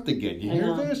stuffed again. You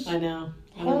hear this? I know.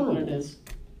 I know what it is.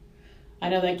 I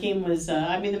know that game was,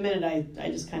 the minute I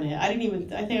just kind of, I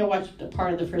think I watched a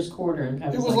part of the first quarter. And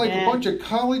it was like a bunch of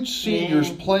college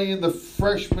seniors playing the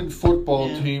freshman football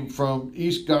team from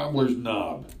East Gobbler's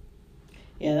Knob.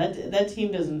 Yeah, that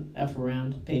team doesn't F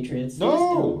around, Patriots. They do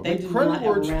not F around.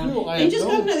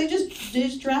 They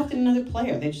just drafted another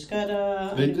player. They just got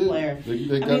a new player.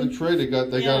 They got a trade. They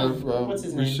got a what's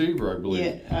his receiver, name? I believe.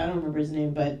 Yeah, I don't remember his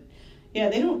name, but yeah,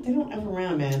 they don't F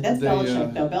around, man. That's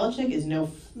Belichick though. Belichick is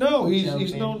no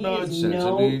he's no nonsense. He is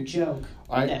no joke.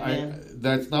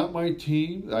 That's not my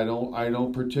team. I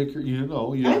don't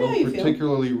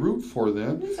particularly root for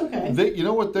them. It's okay. You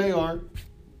know what they are?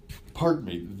 Pardon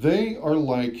me. They are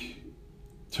like,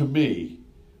 to me,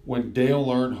 when Dale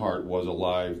Earnhardt was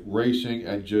alive, racing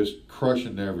and just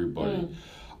crushing everybody.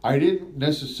 I didn't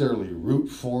necessarily root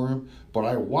for him, but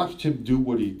I watched him do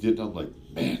what he did, and I'm like,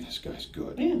 man, this guy's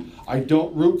good. Yeah. I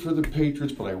don't root for the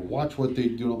Patriots, but I watch what they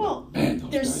do, and I'm like, man,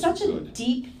 those there's guys such are a good.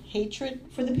 deep hatred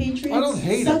for the Patriots. I don't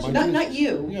hate them. Not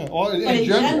you. Yeah, but in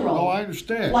general. Oh, I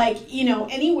understand. Like,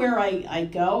 anywhere I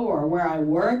go or where I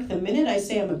work, the minute I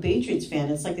say I'm a Patriots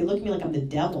fan, it's like they look at me like I'm the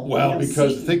devil. Well,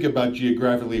 because think about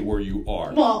geographically where you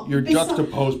are. Well, you're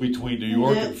juxtaposed between New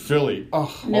York and Philly.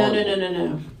 Oh,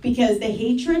 no. Because the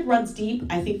hatred runs deep,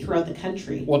 I think, throughout the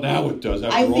country. Well, now it does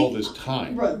after all this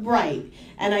time. Right.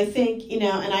 And I think,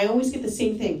 and I always get the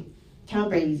same thing. Tom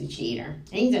Brady's a cheater.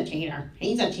 He's a cheater.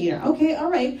 Okay,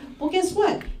 all right. Well, guess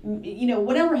what?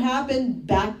 Whatever happened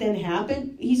back then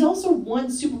happened. He's also won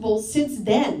Super Bowl since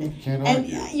then. Can't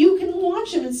argue. You can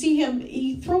watch him and see him.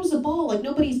 He throws the ball like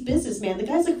nobody's business, man. The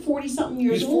guy's like 40-something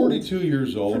years old. He's 42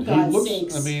 years old. For God's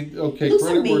sakes. Credit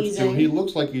amazing. works too. He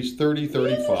looks like he's 30,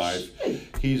 35. Yeah,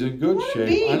 he's in good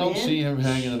shape. I don't see him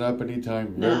hanging it up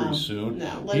anytime very soon.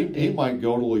 No, he might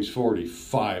go till he's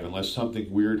 45 unless something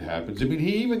weird happens. I mean,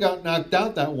 he even got knocked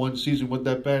out that one season with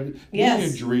that bad knee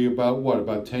injury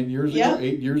about 10 years ago,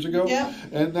 8 years ago? Yeah.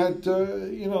 And that,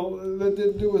 that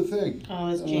didn't do a thing. Oh,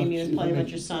 that's Jamie was playing about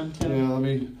your son, too.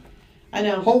 Yeah, I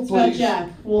know. Hopefully. It's about Jack.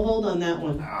 We'll hold on that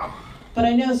one. But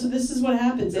I know, so this is what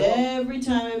happens. Every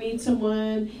time I meet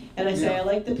someone and I say I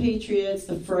like the Patriots,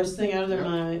 the first thing out of their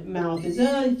mouth is,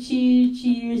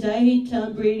 cheers, I hate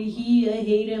Tom Brady, I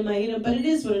hate him. But it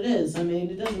is what it is. I mean,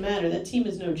 it doesn't matter. That team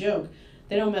is no joke.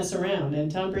 They don't mess around.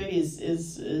 And Tom Brady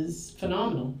is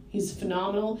phenomenal. He's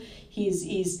phenomenal. He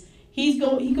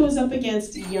goes up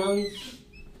against young...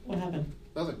 What happened?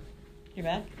 Nothing. You're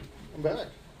back? I'm back.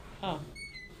 Oh.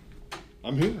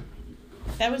 I'm here.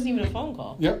 That wasn't even a phone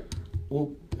call. Yep.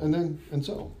 Well,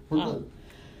 so we're good.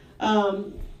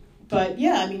 But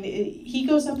yeah, I mean, he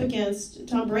goes up against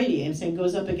Tom Brady. I'm saying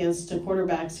goes up against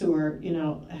quarterbacks who are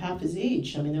half his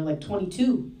age. I mean, they're like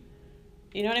 22.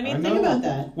 You know what I mean? Think about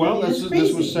that. Well,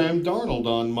 this was Sam Darnold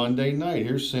on Monday night.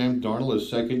 Here's Sam Darnold, his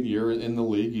second year in the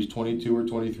league. He's 22 or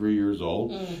 23 years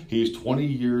old. He's 20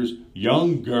 years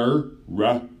younger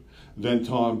than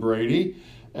Tom Brady.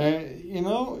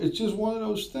 It's just one of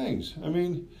those things. I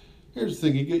mean, here's the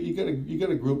thing: you got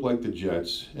a group like the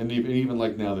Jets, and even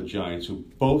like now the Giants, who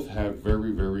both have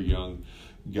very, very young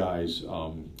guys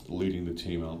leading the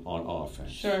team on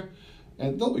offense. Sure.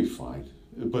 And they'll be fine,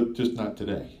 but just not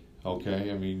today. Okay,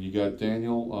 I mean, you got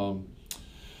Daniel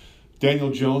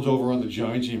Daniel Jones over on the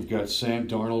Giants, you've got Sam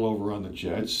Darnold over on the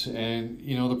Jets. And,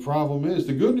 the problem is,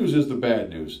 the good news is the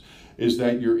bad news, is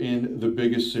that you're in the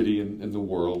biggest city in the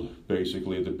world,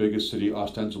 basically, the biggest city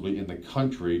ostensibly in the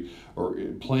country, or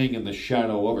playing in the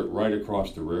shadow of it right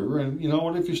across the river. And,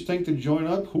 and if you stink to join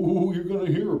up, you're going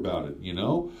to hear about it,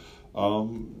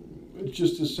 It's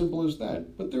just as simple as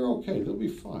that. But they're okay. They'll be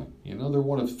fine. They're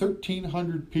one of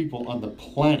 1,300 people on the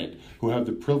planet who have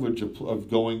the privilege of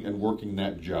going and working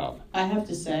that job. I have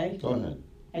to say. Go ahead.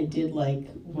 I did like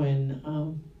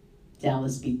when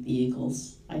Dallas beat the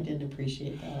Eagles. I did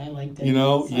appreciate that. I liked it.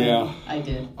 Yeah. I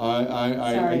did.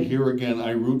 I here again,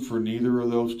 I root for neither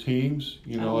of those teams,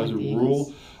 as a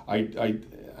rule.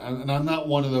 And I'm not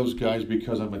one of those guys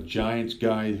because I'm a Giants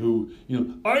guy who,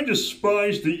 I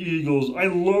despise the Eagles, I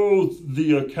loathe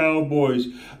the Cowboys,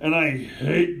 and I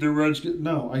hate the Redskins.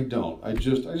 No, I don't. I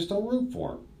just don't root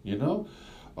for them,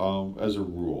 as a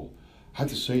rule. I have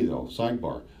to say, though,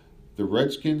 sidebar, the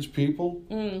Redskins people,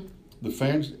 the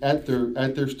fans at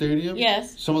their stadium,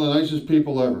 yes, some of the nicest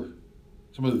people ever.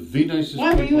 Some of the nicest.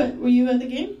 Why people. Were you at the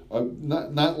game?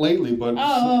 Not lately, but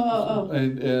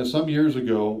And some years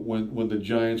ago when the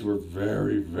Giants were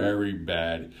very, very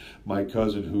bad, my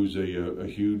cousin, who's a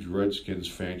huge Redskins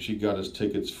fan, she got us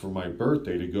tickets for my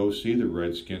birthday to go see the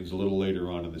Redskins a little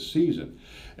later on in the season,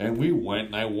 and we went,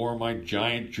 and I wore my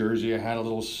Giant jersey. I had a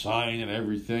little sign and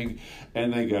everything,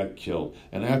 and they got killed.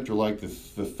 And after like the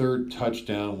third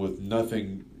touchdown with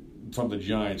nothing from the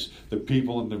Giants, the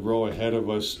people in the row ahead of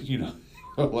us,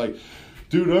 like,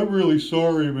 dude, I'm really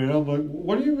sorry, man. I'm like,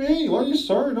 what do you mean? Why are you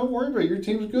sorry? Don't worry about it. Your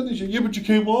team's good this year. Yeah, but you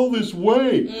came all this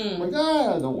way. I'm like,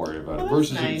 don't worry about it.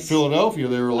 Versus nice. in Philadelphia,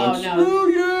 they were like,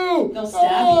 screw you. They'll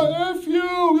stab you. F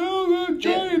you. The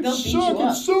Giants suck,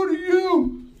 and so do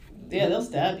you. Yeah, they'll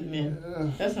stab you,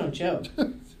 man. That's no joke.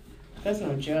 That's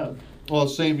no joke. Well,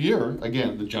 same year,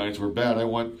 again, the Giants were bad. I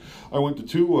went to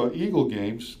 2 Eagle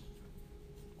games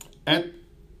at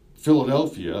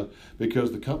Philadelphia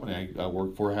because the company I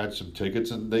worked for had some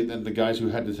tickets, and the guys who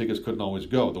had the tickets couldn't always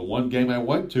go. The one game I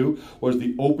went to was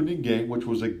the opening game, which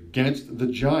was against the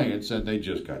Giants, and they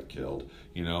just got killed.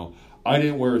 I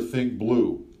didn't wear a thing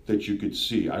blue that you could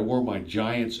see. I wore my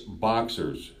Giants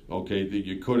boxers, okay, that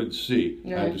you couldn't see.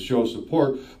 Right. I had to show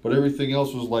support, but everything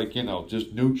else was like,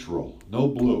 just neutral. No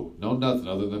blue, no nothing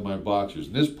other than my boxers.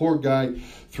 And this poor guy,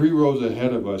 3 rows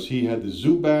ahead of us, he had the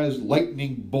Zubaz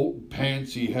lightning bolt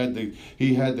pants, he had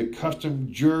the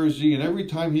custom jersey, and every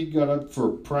time he got up for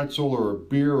a pretzel or a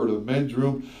beer or the men's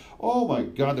room, oh my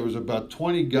God, there was about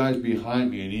 20 guys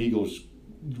behind me in Eagles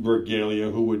regalia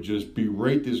who would just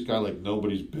berate this guy like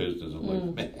nobody's business. I'm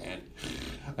like, man,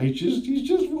 he's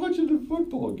just watching a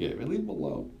football game. Leave him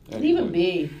alone. Anyway. Leave him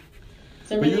be.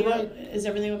 Is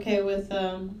everything okay with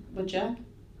Jack?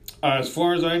 As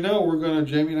far as I know,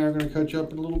 Jamie and I are gonna catch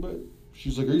up in a little bit.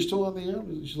 She's like, "Are you still on the air?"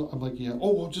 I'm like, "Yeah."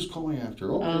 Oh, well, just call me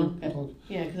after. Okay.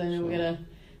 Yeah, because I know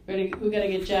we gotta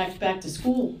get Jack back to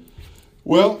school.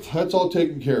 Well, that's all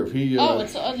taken care of. He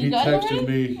texted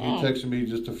me. He texted me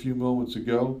just a few moments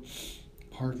ago.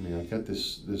 Pardon me, I got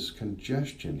this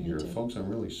congestion here, folks. I'm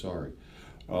really sorry.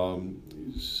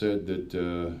 He said that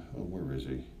where is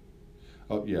he?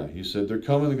 Oh yeah, he said they're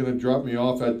coming. They're going to drop me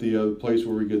off at the place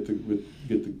where we get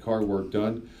the car work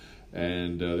done,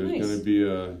 and there's going to be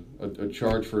a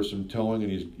charge for some towing,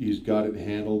 and he's got it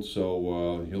handled,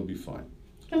 so he'll be fine.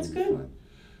 That's good. Fine.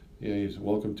 Yeah, he's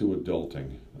welcome to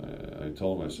adulting. I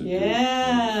told him, I said,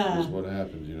 yeah, this is what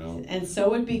happens, And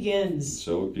so it begins.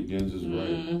 So it begins is right.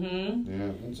 Mm-hmm.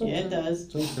 Yeah, it's okay. Yeah, it does.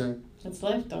 It's okay. That's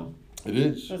life, though. It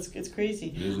is. It's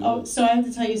crazy. It is. So I have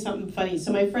to tell you something funny.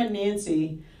 So my friend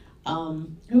Nancy,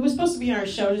 who was supposed to be on our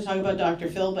show to talk about Dr.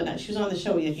 Phil, but she was on the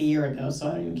show like a year ago, so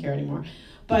I don't even care anymore.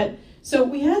 But so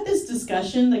we had this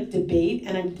discussion, debate,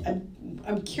 and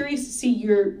I'm curious to see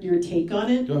your take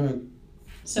on it. Go ahead.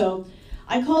 So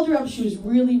I called her up. She was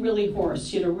really, really hoarse.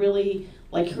 She had a really,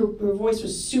 her voice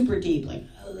was super deep,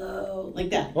 hello, like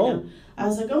that. Oh. I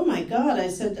was like, oh my God. I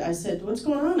said, what's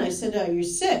going on? I said, you're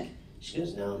sick. She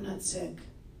goes, no, I'm not sick.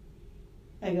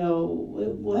 I go,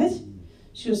 what?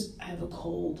 She goes, I have a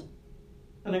cold.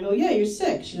 And I go, yeah, you're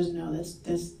sick. She goes, no,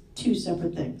 that's 2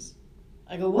 separate things.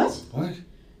 I go, what? What?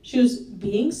 She goes,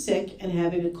 being sick and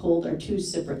having a cold are 2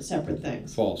 separate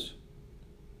things. False.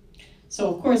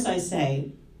 So, of course, I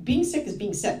say, being sick is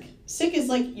being sick. Sick is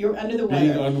like you're under the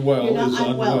weather. Being unwell you're not is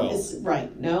unwell.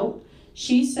 Right. No.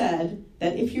 She said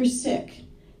that if you're sick,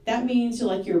 that means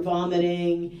you're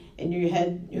vomiting and your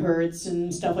head hurts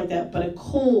and stuff like that. But a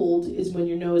cold is when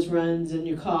your nose runs and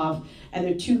you cough, and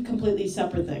they're 2 completely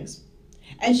separate things.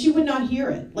 And she would not hear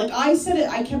it. Like I said it,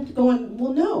 I kept going,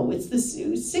 well, no, it's this,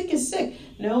 sick is sick.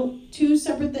 No, two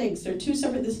separate things. They're two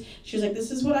separate, she was like,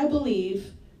 this is what I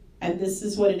believe, and this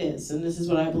is what it is, and this is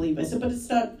what I believe. I said, but it's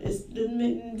not, it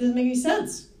doesn't make any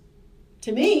sense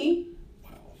to me.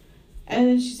 Wow. And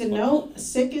then she said, no,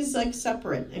 sick is like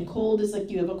separate, and cold is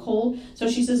like you have a cold. So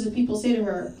she says if people say to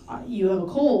her, you have a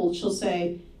cold, she'll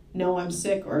say, no, I'm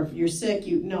sick, or if you're sick,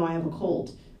 no, I have a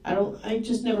cold. I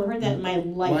just never heard that in my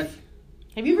life. What?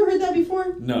 Have you ever heard that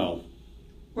before? No.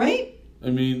 Right?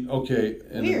 I mean, okay,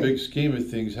 in Weird. the big scheme of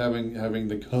things, having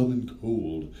the common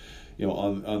cold,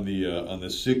 on the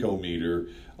sickometer,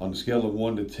 on a scale of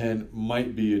 1 to 10,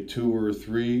 might be a 2 or a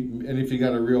 3. And if you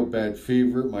got a real bad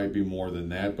fever, it might be more than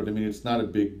that. But I mean, it's not a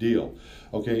big deal.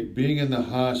 Okay, being in the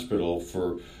hospital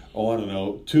for,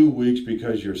 2 weeks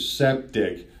because you're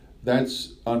septic.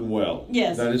 That's unwell.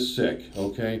 Yes. That is sick,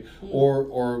 okay?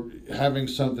 Or having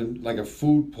something like a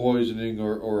food poisoning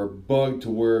or a bug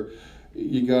to where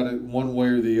you got it one way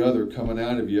or the other coming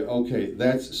out of you. Okay,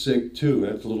 that's sick too.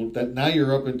 That's that now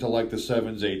you're up into like the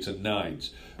 7s, 8s, and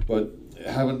 9s. But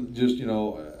having just,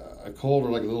 a cold or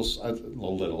like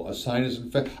a sinus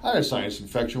infection. I had a sinus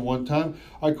infection one time.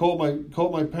 I called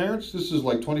my parents. This is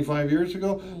like 25 years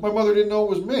ago. My mother didn't know it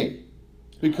was me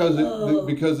because it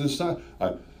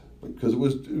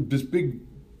was this big,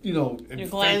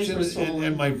 infection,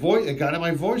 and my voice, it got in my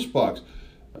voice box,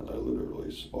 and I literally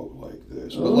spoke like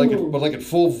this, but like at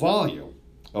full volume,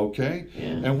 okay.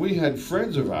 Yeah. And we had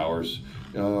friends of ours.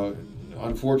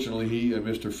 Unfortunately,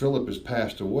 Mr. Phillip has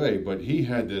passed away, but he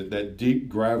had that deep,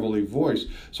 gravelly voice.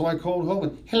 So I called home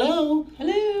and, hello.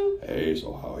 Hey,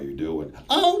 so how are you doing?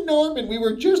 Oh, Norman, we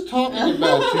were just talking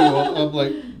about you. I'm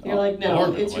like, you're like, no,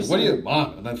 Norman. it's I'm like, what are you,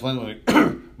 Mom? And then finally,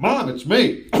 like, Mom, it's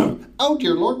me. Oh,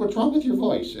 dear Lord, what's wrong with your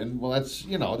voice? And, well, that's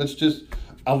just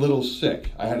a little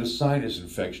sick. I had a sinus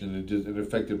infection, and it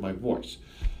affected my voice.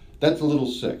 That's a little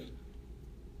sick.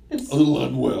 It's a little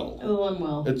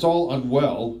unwell. It's all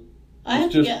unwell. I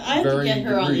have to get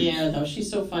her on the air, though.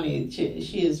 She's so funny.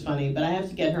 She is funny, but I have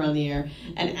to get her on the air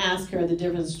and ask her the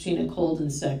difference between a cold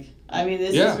and sick. I mean,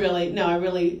 this is really,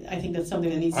 I think that's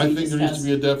something that needs to be discussed. I think there needs to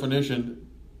be a definition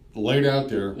laid out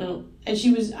there. No. And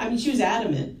she was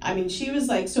adamant. I mean, she was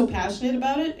like so passionate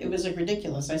about it. It was like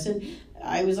ridiculous. I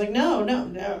was like, no,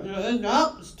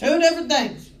 it's two different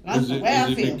things. That's the way I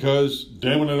feel. Is it because,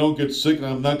 damn it, I don't get sick and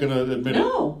I'm not going to admit it?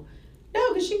 No,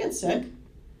 because she gets sick.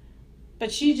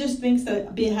 But she just thinks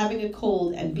that having a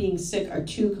cold and being sick are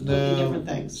two completely different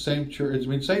things. Same church. I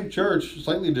mean, same church,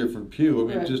 slightly different pew.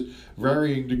 I mean, just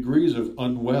varying degrees of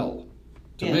unwell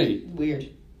to me.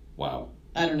 Weird. Wow.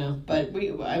 I don't know, but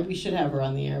we should have her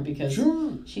on the air because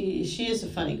she is a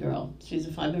funny girl.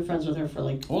 I've been friends with her for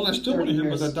like 30 years. Well, I still want to hear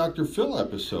about that Dr. Phil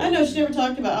episode. I know she never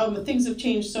talked about. But things have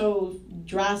changed so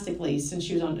drastically since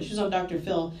she was on Dr.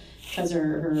 Phil because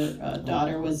her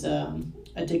daughter was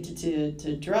addicted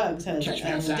to drugs, had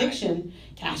an addiction.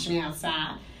 Cash me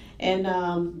outside, and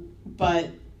but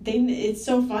it's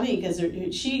so funny because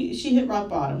she hit rock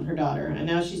bottom, her daughter, and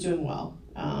now she's doing well.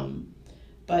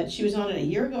 But she was on it a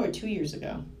year ago or 2 years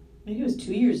ago. Maybe it was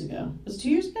 2 years ago. Was it 2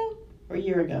 years ago or a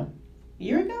year ago? A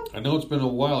year ago? I know it's been a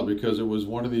while because it was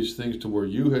one of these things to where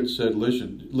you had said,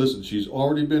 listen, she's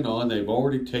already been on. They've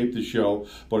already taped the show,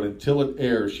 but until it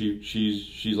airs,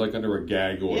 she's like under a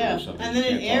gag order or something. And then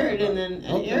it aired, it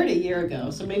aired a year ago.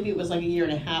 So maybe it was like a year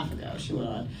and a half ago she went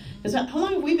on. How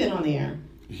long have we been on the air?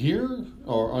 Here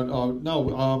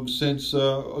or since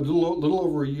a little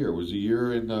over a year. It was a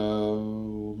year in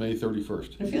May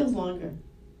 31st. It feels longer.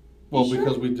 Well,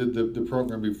 because we did the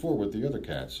program before with the other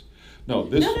cats. No,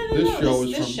 this show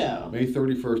is from May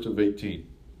 31st of 18.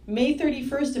 May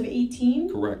 31st of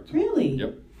 18? Correct. Really?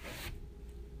 Yep.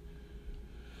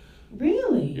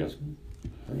 Really? Yes.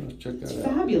 Check that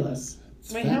out. Fabulous.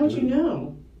 Wait, how would you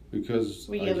know? Because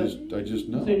I just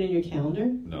know. Put it in your calendar?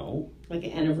 No. Like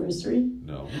an anniversary?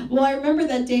 No. Well, I remember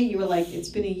that day you were like, it's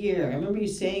been a year. I remember you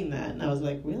saying that, and I was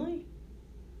like, really?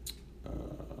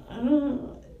 I don't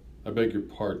know. I beg your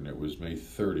pardon. It was May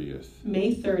 30th.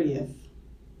 May 30th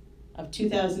of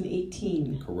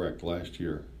 2018. Correct. Last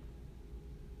year.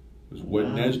 It was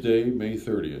Wednesday, May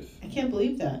 30th. I can't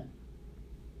believe that.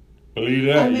 Believe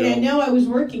that. I mean, I know I was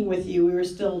working with you. We were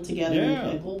still together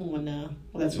at Golden now.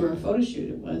 Well, that's where our photo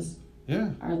shoot it was. Yeah.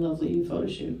 Our lovely photo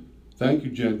shoot. Thank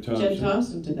you, Jen Thompson. Jen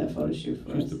Thompson did that photo shoot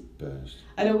for us. She's the best.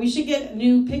 I know. We should get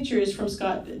new pictures from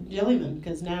Scott Jellyman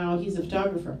because now he's a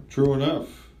photographer. True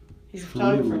enough. He's a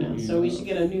photographer now. So we should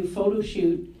get a new photo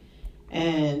shoot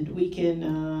and we can...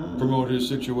 promote his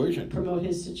situation.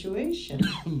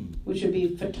 Which would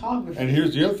be photography. And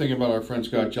here's the other thing about our friend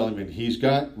Scott Jellyman. He's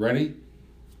got, ready?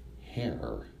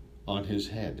 Hair. on his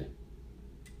head.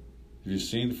 Have you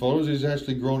seen the photos? He's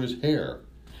actually grown his hair.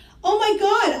 Oh my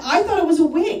God! I thought it was a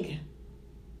wig.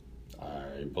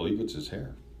 I believe it's his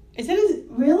hair. Is it his...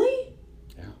 Really?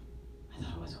 Yeah. I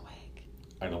thought it was a wig.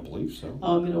 I don't believe so.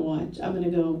 Oh, I'm gonna watch. I'm gonna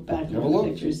go back and look at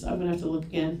the pictures. I'm gonna have to look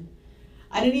again.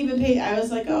 I didn't even pay. I was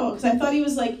like, oh, because I thought he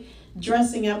was like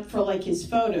dressing up for like his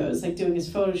photos, like doing his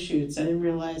photo shoots. I didn't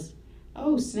realize.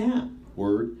 Oh, snap.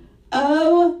 Word.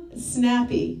 Oh,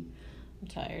 snappy. I'm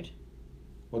tired.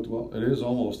 Well, it is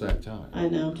almost that time. I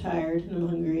know. I'm tired and I'm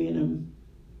hungry and I'm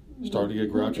starting to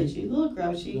get grouchy. A little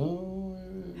grouchy. No.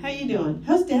 How you doing?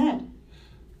 How's Dad?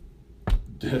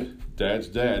 Dad's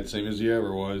dad, same as he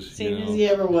ever was. Same as he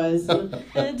ever was.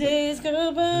 The days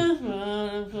go by.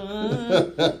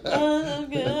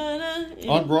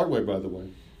 On Broadway, by the way.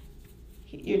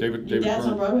 Your dad's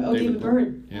Byrne. on Broadway? Oh, David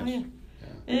Byrne. Yes. Oh, yeah.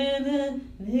 And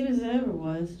same as it ever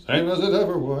was. Same as it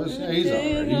ever was. Yeah, he's all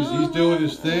right. He's doing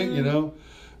his thing, you know.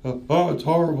 Oh, it's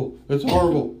horrible. It's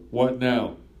horrible. What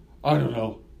now? I don't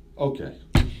know. Okay.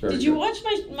 Did you watch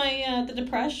my The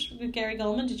Depression with Gary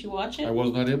Gulman? Did you watch it? I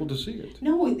was not able to see it.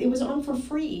 No, it was on for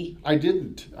free. I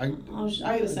didn't. I will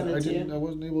send it to you. I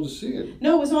wasn't able to see it.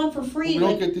 No, it was on for free. We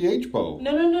don't get the HBO.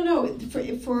 No.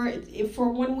 For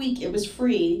 1 week, it was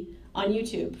free on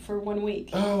YouTube for 1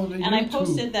 week. Oh, the and YouTube. I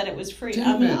posted that it was free.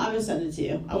 Damn I'm gonna send it to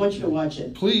you. I want you to watch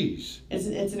it. Please. It's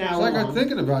an hour. It's like long. I'm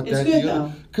thinking about it's that. It's good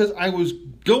though. Because I was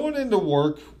going into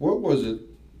work. What was it?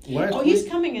 Last week? He's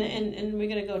coming and we're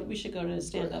gonna go. We should go to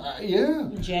stand up. Yeah.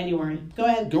 In January. Go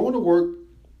ahead. Going to work,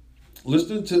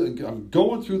 listening to. I'm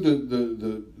going through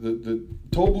the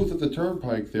toll booth at the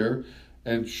Turnpike there,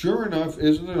 and sure enough,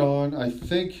 isn't it on? I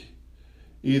think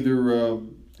either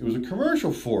it was a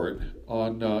commercial for it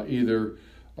on either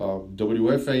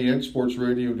WFAN Sports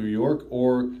Radio New York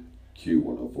or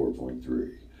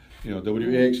Q104.3. You know,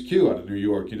 WAXQ out of New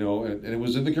York. You know, and it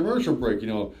was in the commercial break. You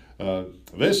know.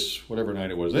 This, whatever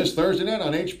night it was, this Thursday night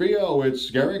on HBO,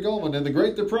 it's Gary Gulman and the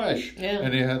Great Depression. Yeah.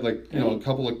 And they had a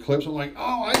couple of clips. I'm like,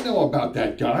 oh, I know about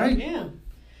that guy. Yeah.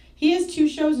 He has 2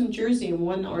 shows in Jersey and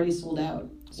one already sold out.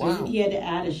 So wow. He had to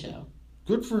add a show.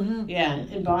 Good for him. Yeah.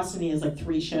 In Boston, he has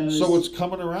 3 shows. So it's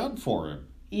coming around for him.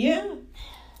 Yeah.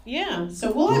 Yeah.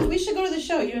 So we should go to the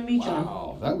show, you and me, John.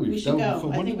 Wow. We should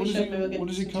go. I think we should. Maybe we'll get when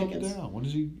is he coming tickets. down?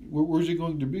 Where's he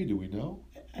going to be? Do we know?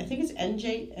 I think it's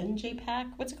NJ Pack.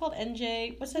 What's it called?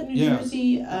 NJ. What's that? New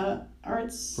Jersey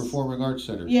Arts. Performing Arts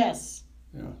Center. Yes.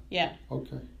 Yeah. Yeah.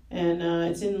 Okay. And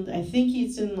it's in. I think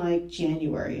it's in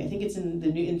January. I think it's in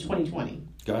 2020.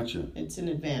 Gotcha. It's in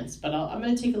advance, but I'm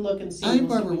going to take a look and see. I'm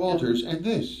Barbara Walters, and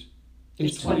this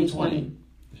is 2020.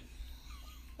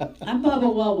 I'm Baba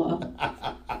Wawa,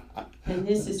 and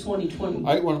this is 2020.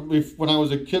 When I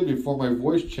was a kid, before my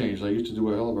voice changed, I used to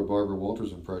do a hell of a Barbara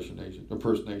Walters impersonation,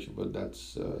 but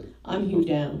that's... I'm Hugh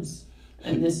Downs,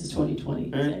 and this is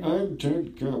 2020. And I'm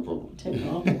Ted Koppel. Ted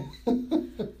Koppel.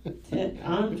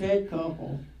 I'm Ted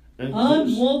Koppel. And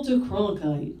I'm Walter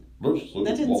Cronkite.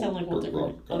 That didn't sound like Walter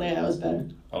Cronkite. Oh, yeah, that was better.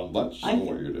 That's the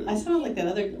way it is. I sounded like that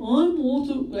other... I'm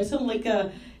Walter... I sound like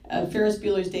Ferris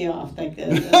Bueller's Day Off. Like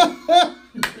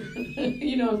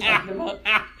you know what I'm talking about.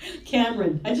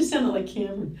 Cameron. I just sounded like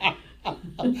Cameron.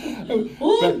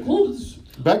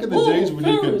 Back in the days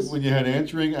when you had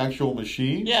answering actual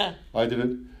machines, yeah. I did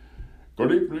it.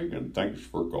 Good evening and thanks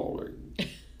for calling.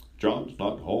 John's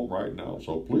not home right now,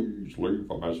 so please leave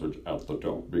a message at the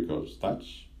tone because that's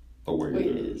the way it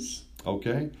is.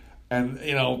 Okay? And,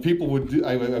 people would do,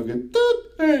 I would get,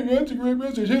 hey, that's a great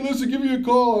message. Hey, listen, give me a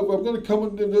call. I'm going to come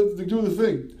and do the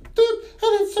thing. Dude,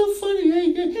 that's so funny.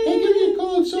 Hey, give me a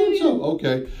call at so-and-so.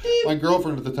 Okay. My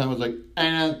girlfriend at the time was like,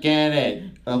 I don't get it.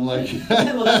 I'm like...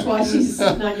 well, that's why she's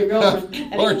not your girlfriend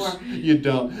anymore. Of course you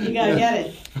don't. You got to get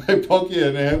it. I poke you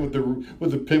in the head with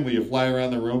the pin. Will you fly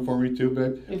around the room for me too,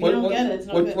 babe? If you don't get it, it's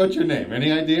not good. What's your name? Any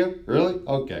idea? Really?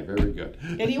 Okay, very good.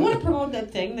 Yeah, do you want to promote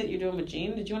that thing that you're doing with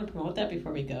Gene? Did you want to promote that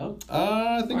before we go?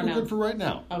 I think we're good for right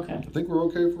now. Okay. I think we're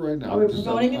okay for right now. Are we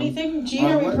promoting anything? Gene,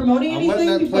 are we promoting anything? I'm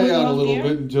letting that play out a little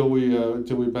bit until we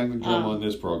bang the drum on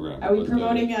this program. Are we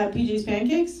promoting PJ's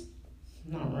Pancakes?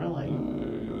 Not really.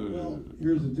 Well,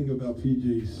 here's the thing about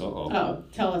PJ's. Oh,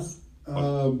 tell us.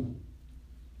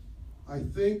 I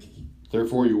think...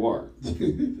 Therefore you are.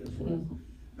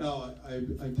 No,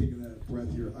 I'm taking that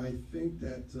breath here. I think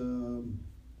that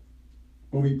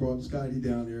when we brought Scotty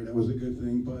down there, that was a good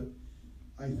thing, but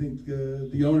I think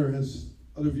the owner has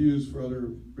other views for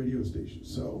other radio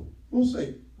stations. So we'll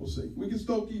see. We can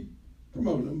still keep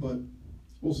promoting them, but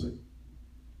we'll see.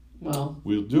 Well,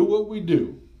 we'll do what we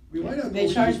do. We might have they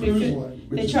charged me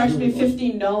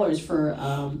 $15 for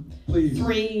Please,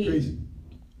 3. Crazy.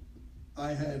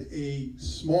 I had a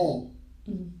small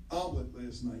omelet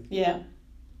last night. Yeah.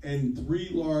 And 3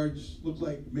 large, look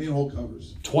like manhole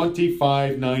covers.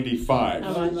 $25.95.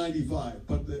 How much? $9.95.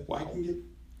 But I can get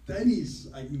Denny's.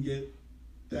 I can get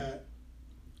that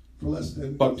for less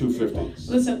than $2.50.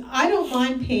 Listen, I don't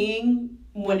mind paying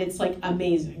when it's like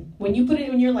amazing. When you put it,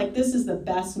 when you're like, this is the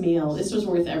best meal. This was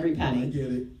worth every penny. I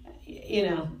get it. You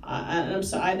know, I'm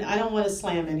sorry. I don't want to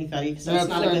slam anybody because that's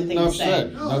not a good thing to say.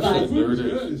 Said. No, Enough said. There it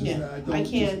good. is. It's Yeah, just I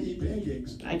can't. Just eat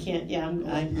pancakes. I can't. Yeah,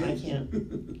 I can't.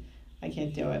 I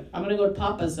can't do it. I'm gonna go to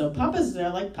Papa's though. Papa's, I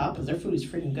like Papa's. Their food is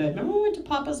freaking good. Remember we went to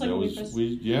Papa's like when we first?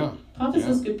 Papa's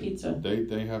has good pizza.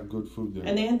 They have good food there.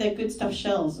 And they had that good stuffed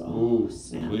shells. Oh,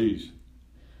 snap! Please.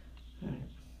 All right.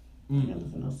 I got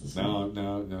nothing else to say.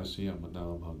 Now, see, I'm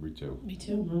hungry too. Me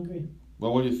too. I'm hungry.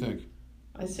 Well, what do you think?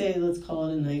 I say let's call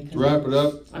it a night. Wrap it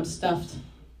up. I'm stuffed.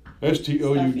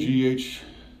 STOUGH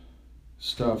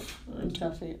stuff. I'm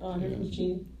stuffy. Oh, here comes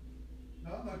Gene.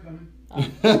 No, I'm not coming.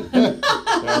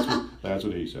 That's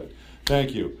what he said.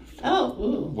 Thank you. Oh,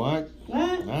 ooh. What?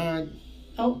 What?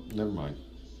 Oh. Never mind.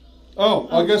 Oh,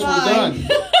 I guess we're done.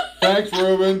 Thanks,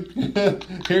 Ruben.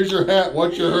 Here's your hat.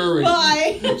 What's your hurry?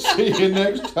 Bye. See you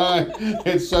next time.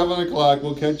 It's 7 o'clock.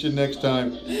 We'll catch you next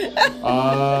time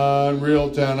on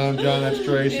Real Town. I'm John. That's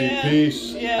Tracy. Yeah.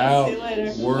 Peace out. See you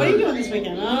later. Word. What are you doing this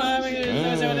weekend?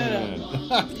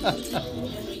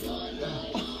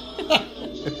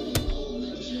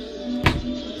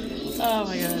 Oh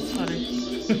my god, that's funny.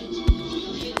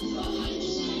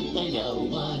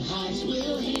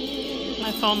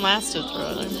 My phone lasted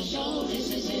through it.